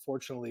 and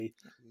unfortunately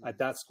at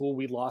that school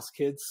we lost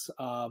kids.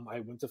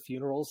 I went to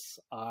funerals.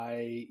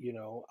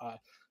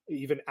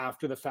 Even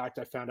after the fact,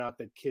 I found out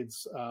that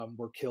kids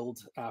were killed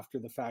after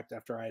the fact,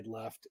 after I had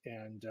left.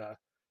 And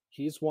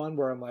he's one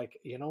where I'm like,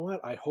 you know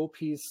what? I hope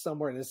he's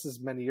somewhere, and this is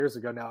many years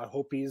ago now, I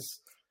hope he's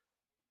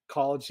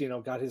college,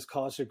 got his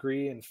college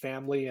degree and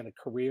family and a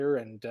career.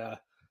 And,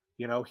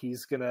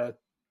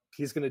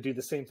 he's going to do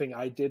the same thing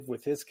I did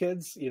with his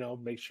kids,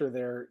 make sure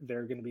they're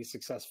going to be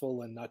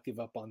successful and not give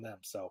up on them.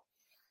 So,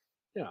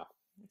 yeah.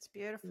 It's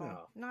beautiful. Yeah.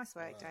 Nice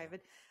work,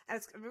 David. And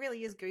it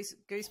really is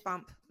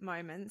goosebump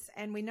moments.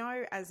 And we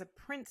know as a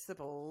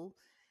principal,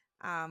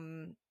 at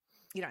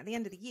the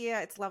end of the year,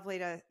 it's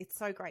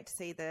so great to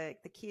see the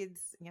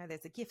kids,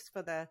 there's a gifts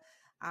for the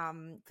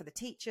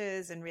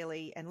teachers,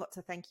 and lots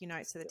of thank you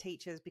notes to the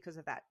teachers because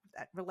of that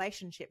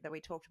relationship that we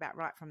talked about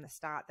right from the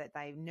start, that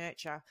they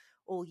nurture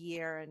all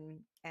year,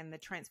 and the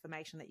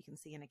transformation that you can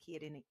see in a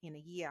kid in a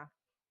year.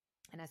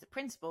 And as a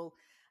principal,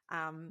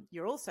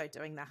 you're also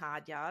doing the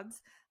hard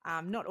yards,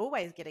 not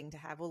always getting to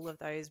have all of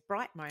those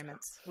bright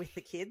moments with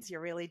the kids.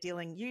 You're really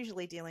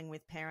usually dealing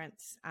with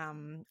parents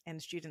and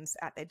students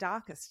at their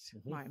darkest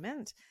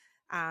moment,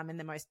 and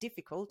the most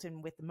difficult,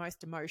 and with the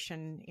most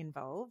emotion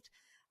involved.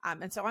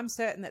 And so I'm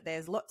certain that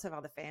there's lots of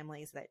other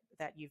families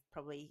that you've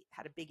probably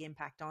had a big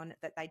impact on,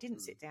 that they didn't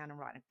sit down and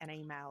write an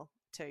email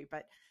to,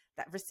 but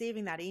that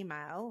receiving that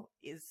email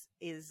is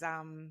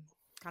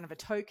kind of a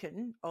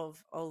token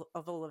of all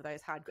of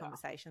those hard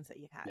conversations that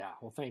you've had. Yeah.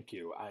 Well, thank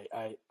you.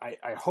 I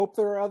hope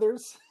there are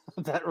others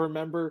that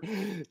remember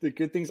the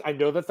good things. I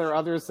know that there are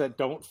others that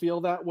don't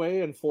feel that way,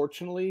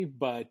 unfortunately,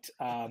 but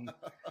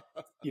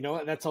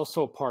that's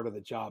also a part of the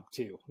job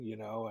too,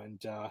 and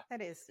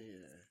that is,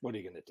 what are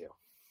you going to do?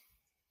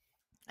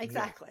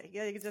 Exactly.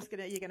 Yeah.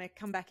 You're gonna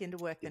come back into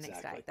work the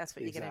next day. That's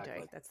what you're gonna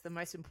do. That's the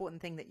most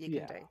important thing that you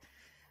can do.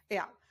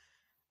 Yeah.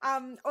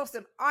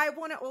 Awesome. I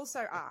want to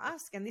also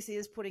ask, and this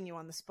is putting you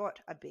on the spot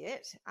a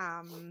bit.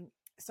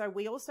 So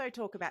we also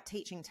talk about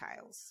teaching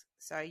tales.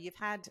 So you've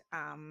had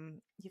a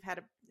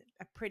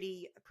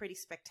pretty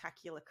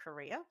spectacular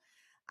career.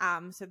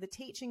 So the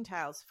teaching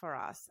tales for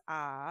us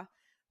are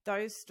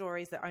those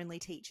stories that only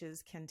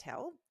teachers can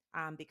tell.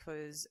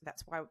 Because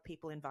that's why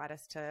people invite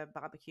us to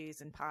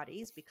barbecues and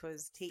parties,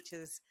 because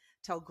teachers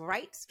tell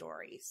great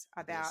stories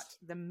about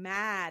the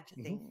mad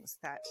things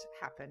that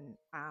happen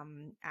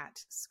at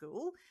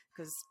school,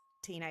 because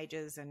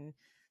teenagers and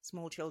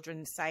small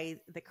children say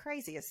the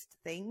craziest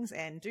things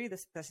and do the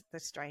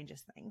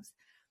strangest things.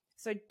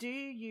 So do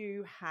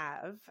you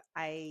have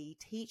a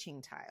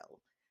teaching tale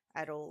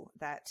at all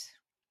that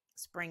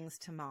springs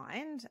to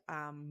mind?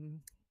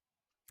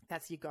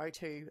 That's your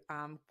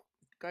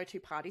go-to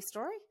party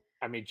story?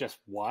 I mean, just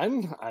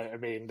one. I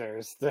mean,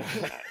 there's the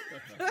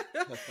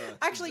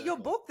actually your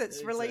book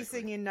that's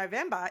releasing in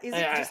November. Is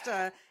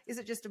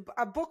it just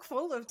a book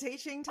full of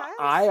teaching tales?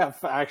 I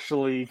have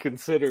actually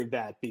considered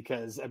that,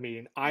 because I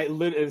mean,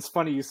 it's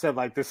funny you said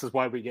like this is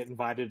why we get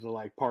invited to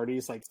like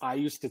parties. Like I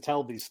used to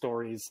tell these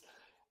stories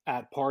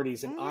at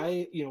parties. And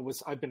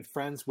I've been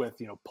friends with,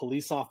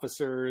 police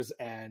officers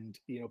and,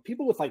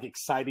 people with like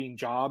exciting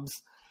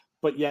jobs,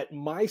 but yet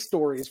my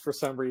stories, for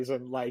some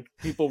reason, like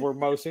people were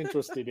most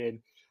interested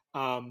in.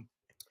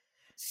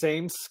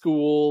 Same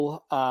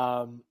school.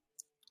 I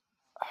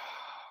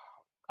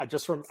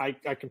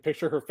can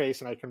picture her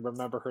face and I can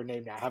remember her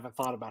name now. I haven't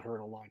thought about her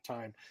in a long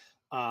time.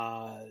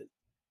 A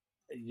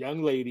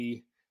young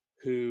lady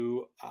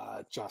who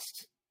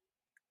just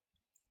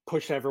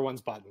pushed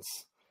everyone's buttons,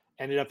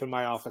 ended up in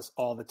my office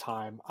all the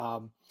time.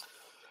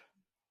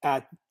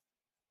 At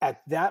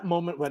that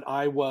moment when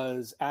I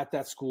was at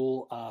that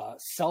school,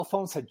 cell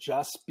phones had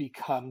just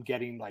become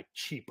getting like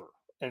cheaper.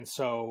 And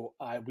so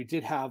we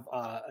did have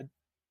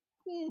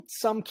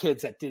some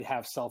kids that did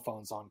have cell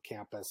phones on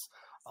campus.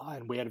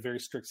 And we had a very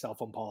strict cell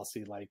phone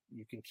policy. Like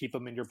you can keep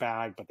them in your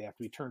bag, but they have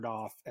to be turned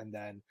off. And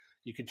then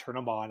you can turn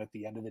them on at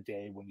the end of the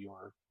day when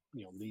you're,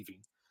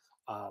 leaving.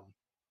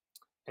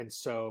 And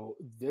so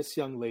this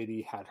young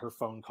lady had her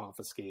phone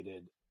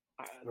confiscated.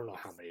 I don't know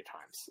how many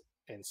times.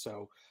 And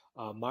so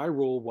my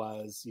rule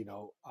was,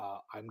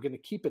 I'm going to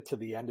keep it to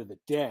the end of the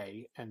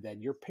day. And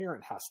then your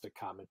parent has to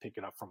come and pick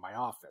it up from my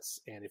office.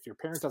 And if your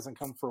parent doesn't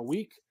come for a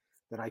week,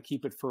 then I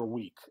keep it for a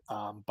week.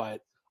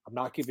 But I'm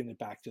not giving it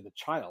back to the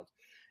child.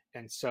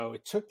 And so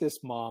it took this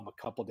mom a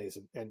couple days,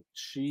 and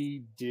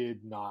she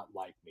did not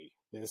like me.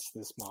 This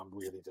mom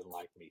really didn't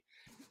like me.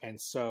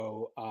 And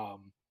so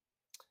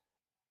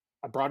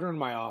I brought her in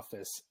my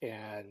office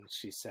and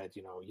she said,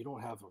 you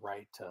don't have a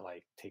right to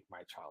like take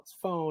my child's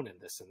phone and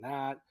this and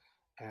that.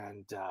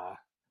 And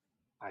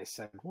I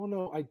said, well,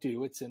 no, I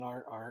do. It's in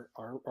our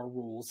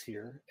rules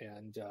here.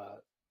 And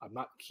I'm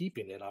not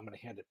keeping it. I'm going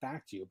to hand it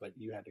back to you, but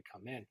you had to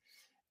come in.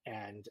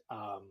 And,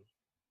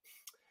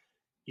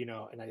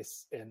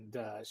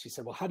 she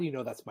said, well, how do you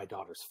know that's my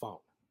daughter's phone?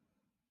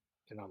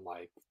 And I'm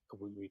like,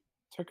 we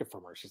took it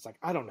from her. She's like,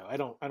 I don't know. I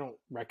don't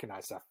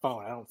recognize that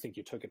phone. I don't think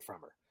you took it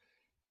from her.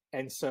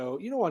 And so,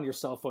 on your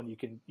cell phone, you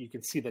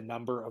can see the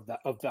number of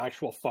the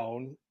actual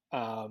phone.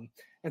 And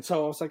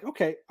so I was like,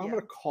 okay, I'm going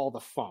to call the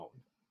phone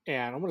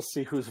and I'm going to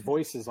see whose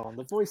voice is on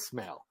the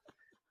voicemail.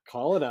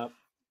 Call it up.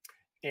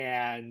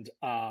 And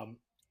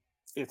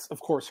it's, of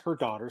course, her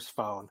daughter's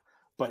phone.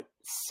 But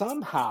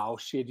somehow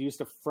she had used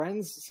a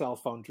friend's cell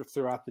phone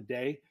throughout the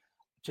day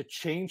to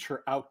change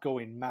her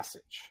outgoing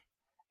message.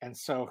 And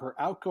so her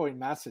outgoing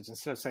message,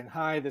 instead of saying,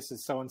 hi, this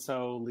is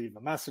so-and-so, leave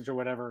a message or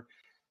whatever,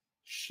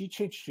 she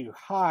changed to,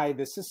 hi,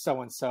 this is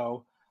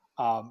so-and-so.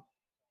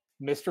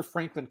 Mr.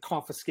 Franklin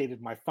confiscated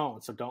my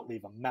phone, so don't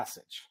leave a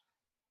message.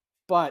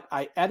 But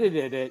I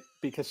edited it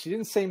because she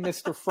didn't say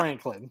Mr.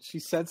 Franklin. She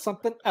said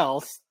something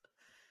else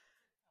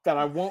that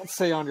I won't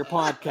say on your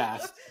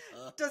podcast.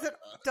 Does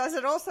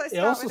it also start it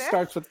also with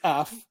starts with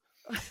F?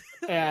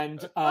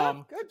 And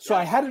so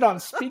I had it on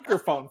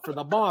speakerphone for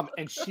the mom,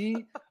 and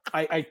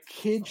I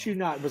kid you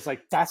not, was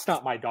like, that's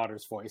not my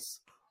daughter's voice.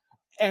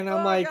 And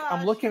I'm gosh.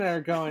 I'm looking at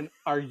her going,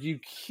 are you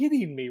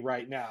kidding me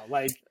right now?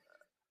 Like,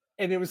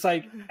 and it was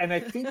like, and I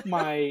think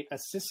my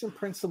assistant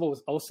principal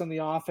was also in the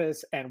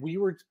office, and we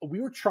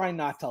were trying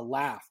not to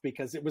laugh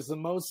because it was the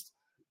most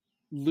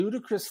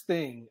ludicrous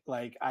thing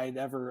like I'd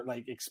ever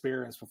like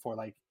experienced before.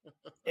 Like,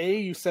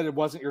 you said it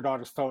wasn't your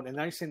daughter's phone, and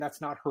now you're saying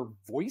that's not her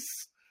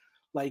voice.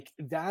 Like,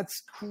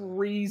 that's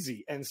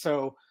crazy. And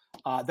so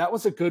that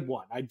was a good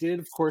one. I did,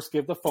 of course,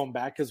 give the phone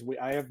back because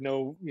I have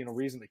no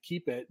reason to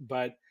keep it,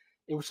 but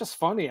it was just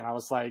funny. And I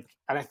was like,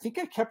 and I think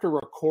I kept a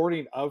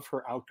recording of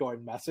her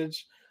outgoing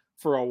message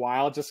for a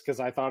while just because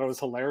I thought it was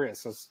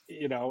hilarious,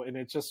 and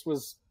it just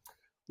was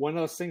one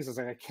of those things. I was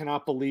like, I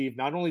cannot believe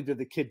not only did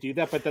the kid do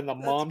that, but then the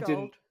mom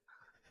didn't.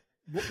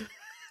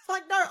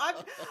 Like, no,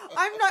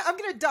 I'm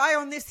going to die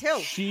on this hill.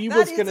 She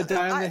was going to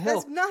die on the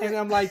hill. And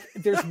I'm like,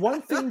 there's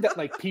one thing that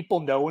like people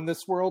know in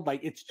this world,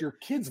 like it's your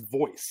kid's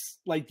voice.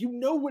 Like,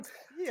 what,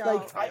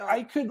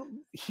 I could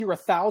hear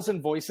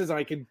 1,000 voices and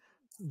I could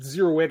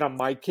zero in on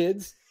my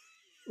kids.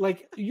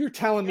 Like, you're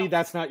telling me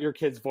that's not your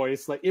kid's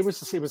voice. Like, it was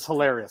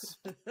hilarious.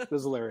 It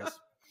was hilarious.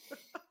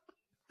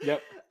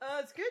 Yep.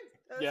 It's good.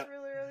 That's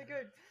really, really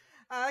good.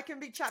 It can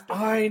be chapter.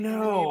 I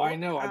know.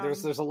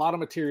 There's a lot of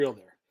material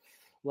there.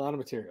 A lot of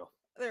material.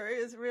 There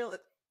is real.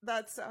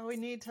 That's we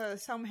need to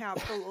somehow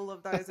pull all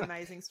of those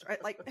amazing stories.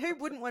 Like, who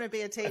wouldn't want to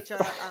be a teacher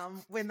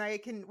when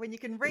you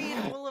can read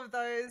all of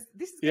those?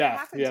 This is going to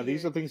happen. Yeah,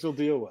 these are things you'll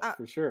deal with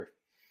for sure.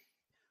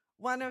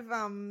 One of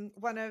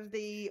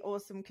the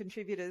awesome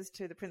contributors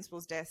to the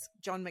Principal's Desk,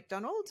 John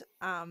McDonald,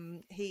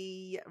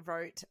 he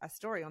wrote a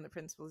story on the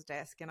Principal's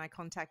Desk, and I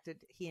contacted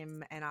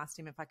him and asked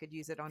him if I could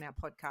use it on our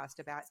podcast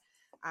about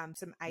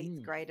some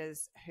 8th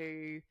graders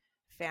who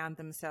found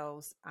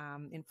themselves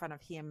in front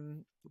of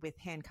him with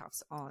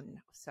handcuffs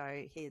on.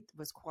 So he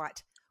was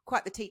quite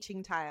the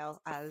teaching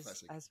tale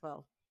as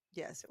well.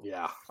 Yes,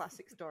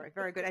 classic story,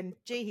 very good. And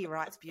he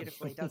writes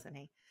beautifully, doesn't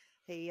he?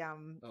 He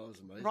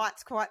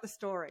writes quite the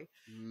story.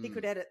 He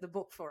could edit the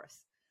book for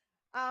us.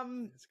 That's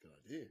a good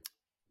idea.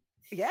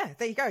 Yeah,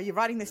 there you go. You're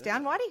writing this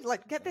down, Whitey?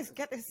 Like, get this.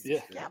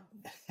 Yeah.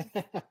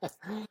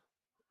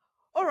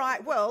 All All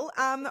right. Well,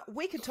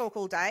 we could talk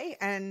all day,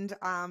 and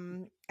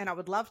I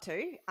would love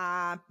to.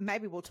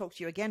 Maybe we'll talk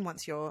to you again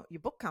once your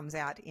book comes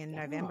out in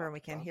November, and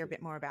we can hear a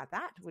bit more about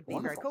that. Would be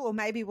very cool. Or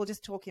maybe we'll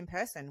just talk in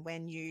person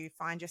when you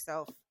find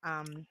yourself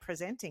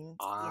presenting.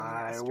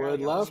 I in would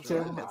love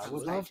to. Australia. I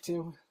would love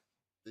to.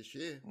 This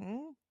year.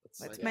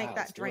 Let's make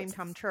that dream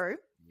come true.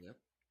 Yep.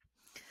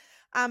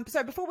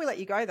 So before we let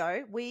you go,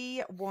 though,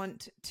 we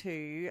want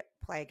to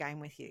play a game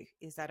with you.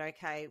 Is that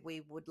okay?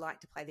 We would like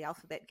to play the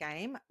alphabet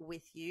game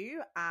with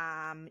you.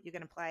 You're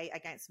going to play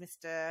against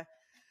Mr.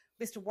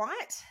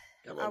 White.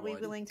 Are we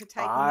willing to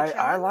take on the challenge?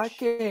 I like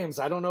games.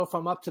 I don't know if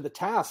I'm up to the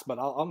task, but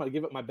I'm going to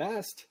give it my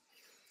best.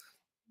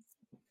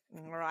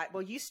 All right.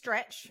 Well, you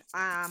stretch.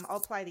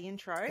 I'll play the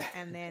intro,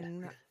 and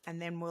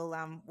then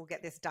we'll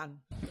get this done.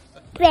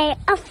 Play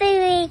a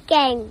free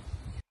game.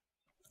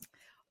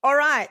 All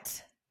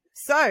right.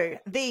 So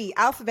the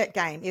alphabet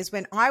game is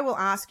when I will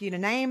ask you to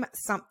name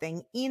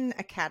something in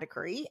a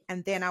category,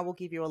 and then I will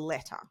give you a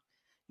letter.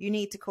 You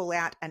need to call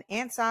out an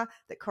answer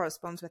that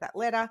corresponds with that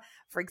letter.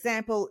 For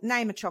example,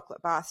 name a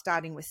chocolate bar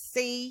starting with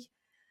C,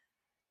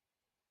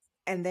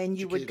 and then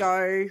you would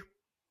go.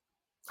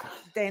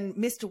 Then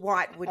Mr.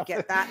 White would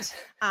get that.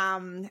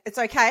 It's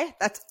okay.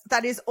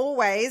 That is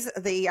always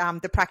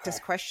the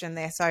practice question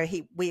there. So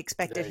we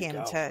expected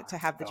him to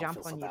have the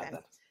jump on you then.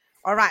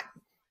 All right.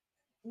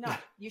 No,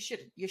 you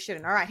shouldn't. You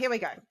shouldn't. All right, here we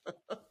go.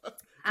 You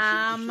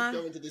should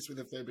go into this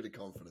with a fair bit of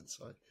confidence.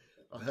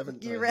 I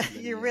haven't. You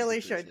really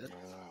should.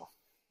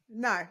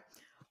 No.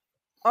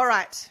 All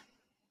right.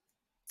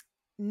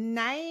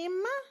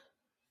 Name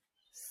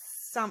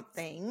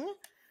something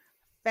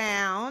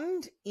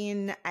found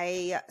in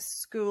a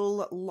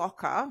school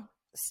locker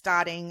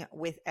starting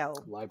with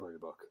L. Library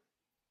book.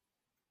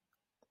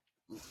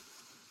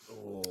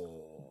 Oh.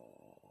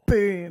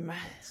 Boom.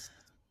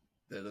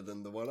 Better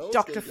than the one I was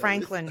Dr.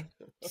 Franklin.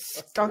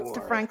 Dr.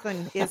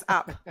 Franklin is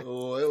up.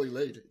 Oh, early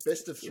lead.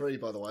 Best of 3,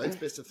 by the way. It's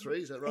best of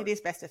 3, is that right? It is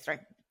best of 3.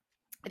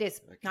 It is.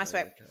 Okay, nice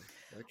work.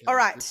 Okay. All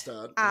right. Good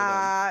start.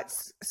 Well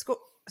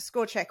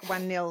score check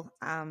 1-0.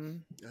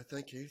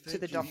 Thank you. To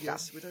the doctor.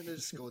 Yes, we don't need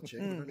a score check.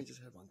 We've only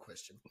just had one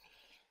question.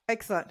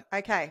 Excellent.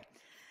 Okay.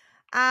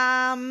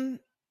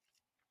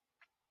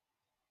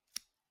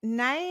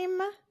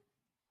 Name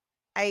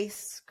a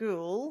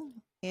school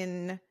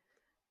in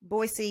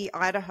Boise,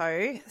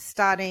 Idaho,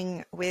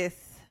 starting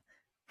with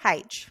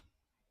H.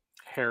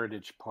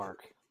 Heritage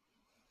Park.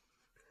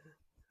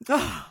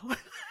 Oh.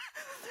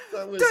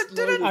 That was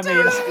loaded. I mean,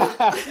 you don't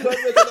reckon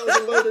that was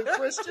a loaded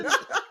question?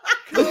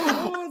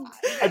 Come on.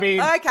 I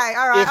mean, okay,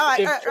 all right.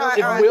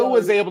 If Will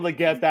was able to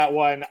get that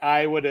one,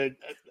 I would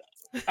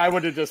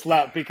have just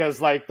left because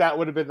that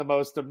would have been the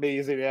most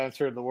amazing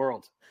answer in the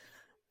world.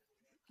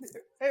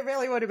 It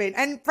really would have been,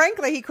 and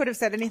frankly, he could have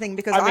said anything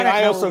because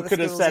I also could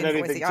have said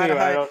anything too.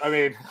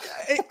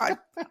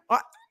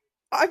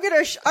 I'm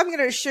going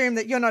to assume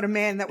that you're not a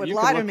man that would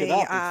lie to me.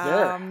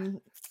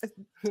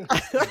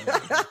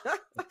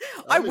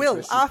 I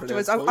will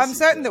afterwards. I'm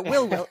certain that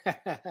Will.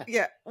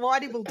 Yeah,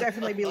 Whitey will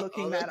definitely be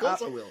looking that up. Of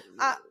course I will.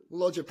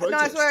 Lodge a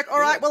protest. Nice work.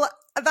 All right. Well,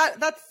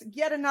 that's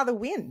yet another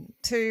win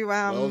to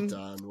well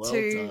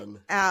done.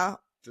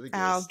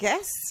 Our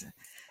guests,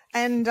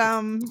 and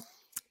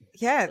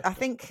yeah, I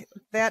think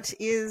that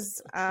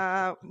is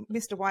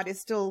Mr. White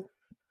is still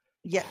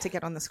yet to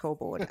get on the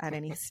scoreboard at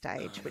any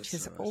stage, which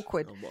is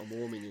awkward. I'm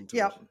warming into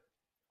it.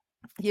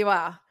 You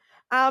are.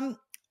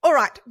 All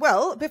right.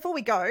 Well, before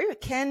we go,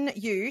 can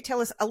you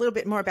tell us a little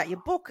bit more about your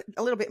book,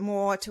 a little bit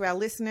more to our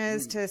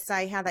listeners to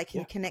say how they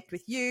can connect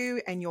with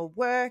you and your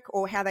work,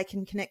 or how they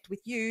can connect with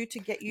you to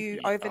get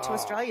you over to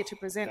Australia to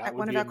present at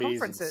one of our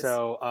conferences?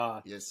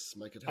 So, yes,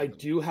 make it happen. I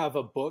do have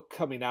a book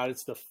coming out.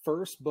 It's the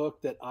first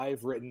book that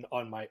I've written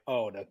on my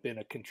own. I've been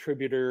a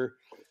contributor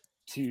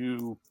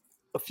to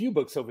a few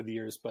books over the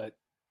years, but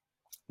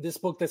this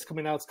book that's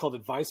coming out is called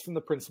Advice from the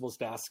Principal's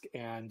Desk,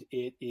 and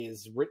it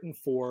is written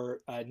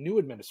for new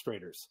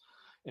administrators.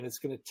 And it's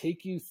going to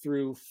take you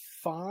through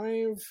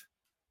 5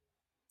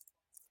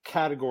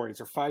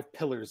 categories or 5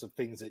 pillars of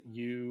things that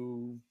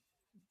you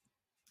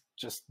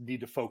just need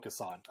to focus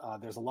on.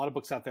 There's a lot of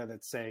books out there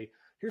that say,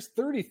 here's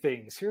 30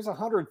 things, here's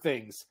 100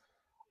 things.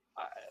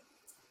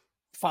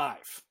 5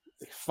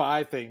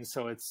 things.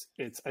 So it's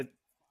digestible.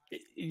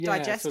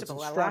 So it's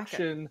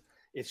instruction. I like it.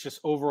 It's just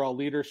overall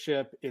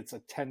leadership, it's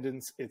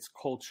attendance, it's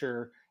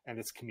culture, and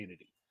it's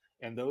community.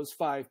 And those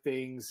 5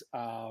 things,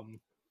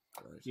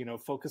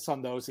 focus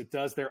on those.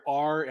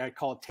 I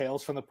call it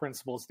Tales from the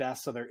Principal's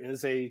Desk. So there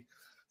is a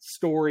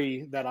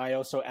story that I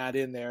also add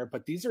in there,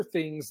 but these are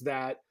things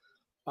that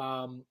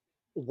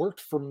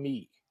worked for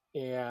me.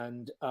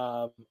 And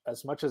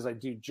as much as I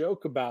do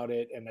joke about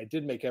it, and I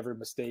did make every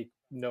mistake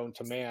known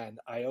to man,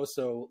 I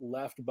also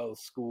left both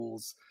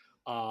schools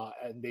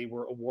and they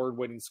were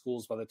award-winning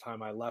schools by the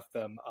time I left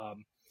them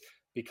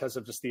because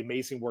of just the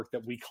amazing work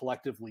that we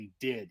collectively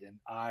did. And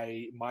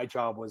my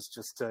job was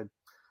just to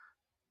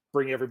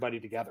bring everybody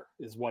together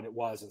is what it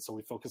was. And so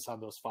we focus on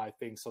those 5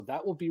 things. So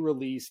that will be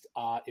released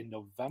in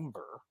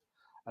November,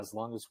 as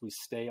long as we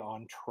stay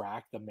on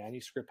track. The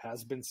manuscript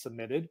has been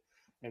submitted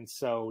And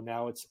so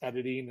now it's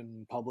editing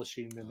and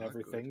publishing and Oh,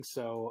 everything. good.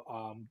 So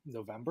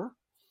November.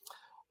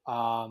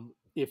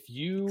 If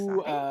you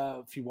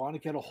want to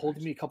get a hold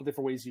of me, a couple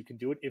different ways you can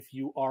do it. If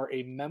you are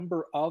a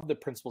member of the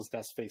Principal's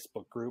Desk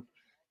Facebook group,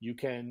 you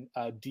can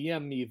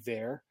DM me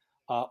there,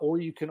 or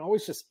you can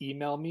always just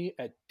email me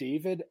at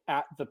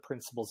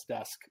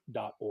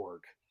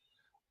david@theprincipalsdesk.org.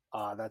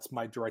 That's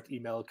my direct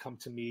email. Come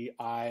to me.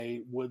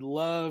 I would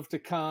love to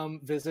come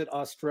visit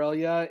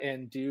Australia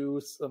and do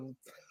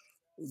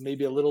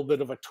maybe a little bit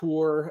of a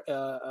tour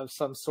of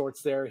some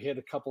sorts there, hit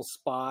a couple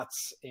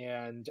spots,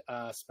 and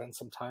spend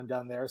some time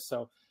down there.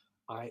 So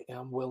I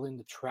am willing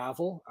to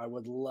travel. I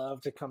would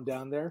love to come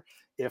down there.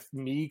 If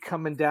me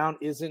coming down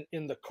isn't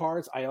in the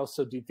cards, I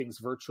also do things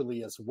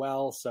virtually as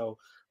well. So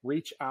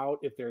reach out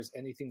if there's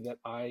anything that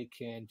I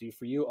can do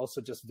for you.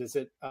 Also, just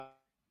visit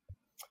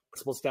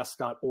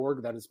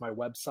principalsdesk.org. That is my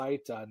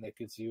website, and that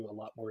gives you a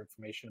lot more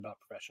information about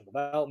professional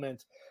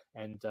development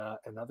and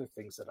other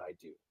things that I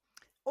do.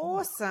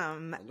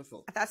 Awesome.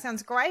 Wonderful. That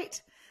sounds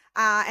great.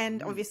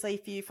 And obviously,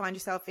 if you find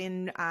yourself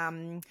in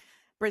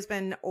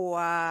Brisbane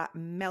or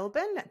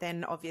Melbourne,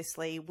 then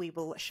obviously we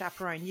will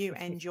chaperone you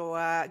and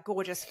your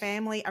gorgeous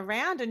family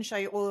around and show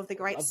you all of the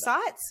great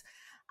sites.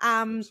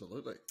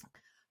 Absolutely.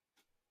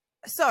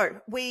 So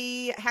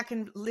how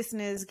can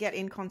listeners get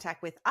in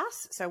contact with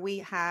us? So we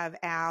have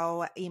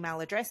our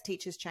email address,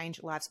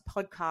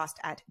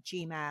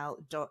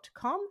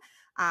 teacherschangelivespodcast@gmail.com.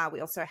 We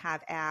also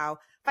have our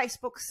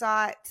Facebook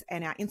site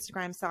and our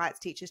Instagram sites,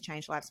 Teachers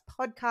Change Lives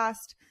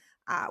Podcast.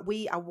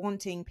 We are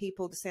wanting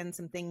people to send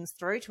some things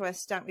through to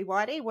us, don't we,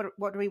 Whitey?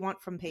 What do we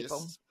want from people?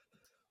 Yes.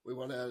 We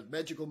want our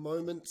magical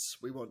moments.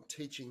 We want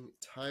teaching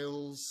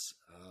tales.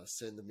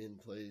 Send them in,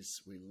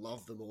 please. We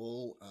love them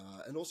all.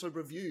 And also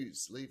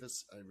reviews. Leave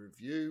us a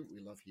review. We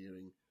love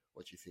hearing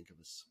what you think of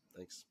us.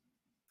 Thanks.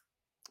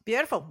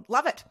 Beautiful.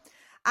 Love it.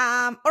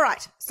 All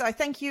right. So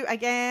thank you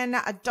again,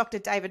 Dr.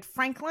 David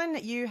Franklin.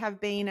 You have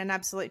been an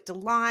absolute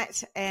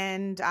delight,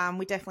 and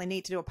we definitely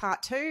need to do a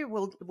part 2.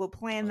 We'll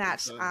plan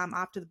that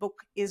after the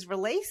book is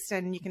released,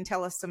 and you can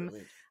tell us some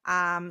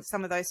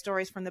of those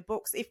stories from the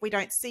books. If we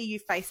don't see you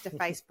face to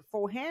face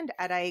beforehand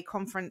at a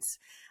conference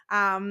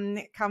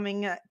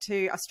coming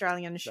to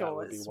Australian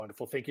shores. That would be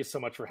wonderful. Thank you so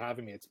much for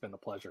having me. It's been a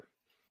pleasure.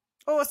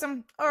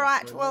 Awesome. All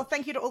right. Well,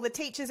 thank you to all the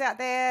teachers out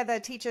there, the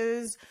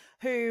teachers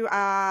who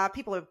are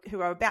people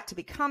who are about to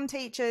become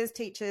teachers,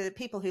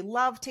 people who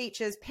love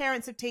teachers,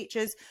 parents of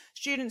teachers,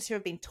 students who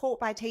have been taught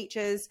by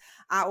teachers,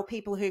 or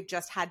people who've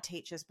just had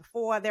teachers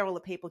before. They're all the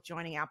people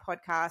joining our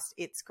podcast.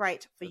 It's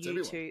great for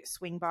you to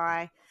swing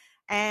by,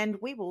 and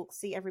we will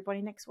see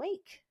everybody next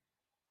week.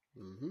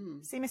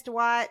 Mm-hmm. See Mr.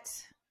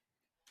 White.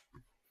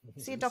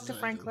 See you, Dr.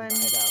 Franklin.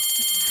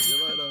 See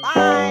you later.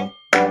 Bye.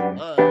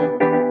 Bye.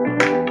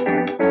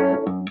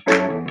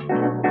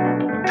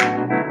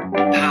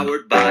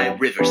 Powered by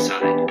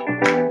Riverside.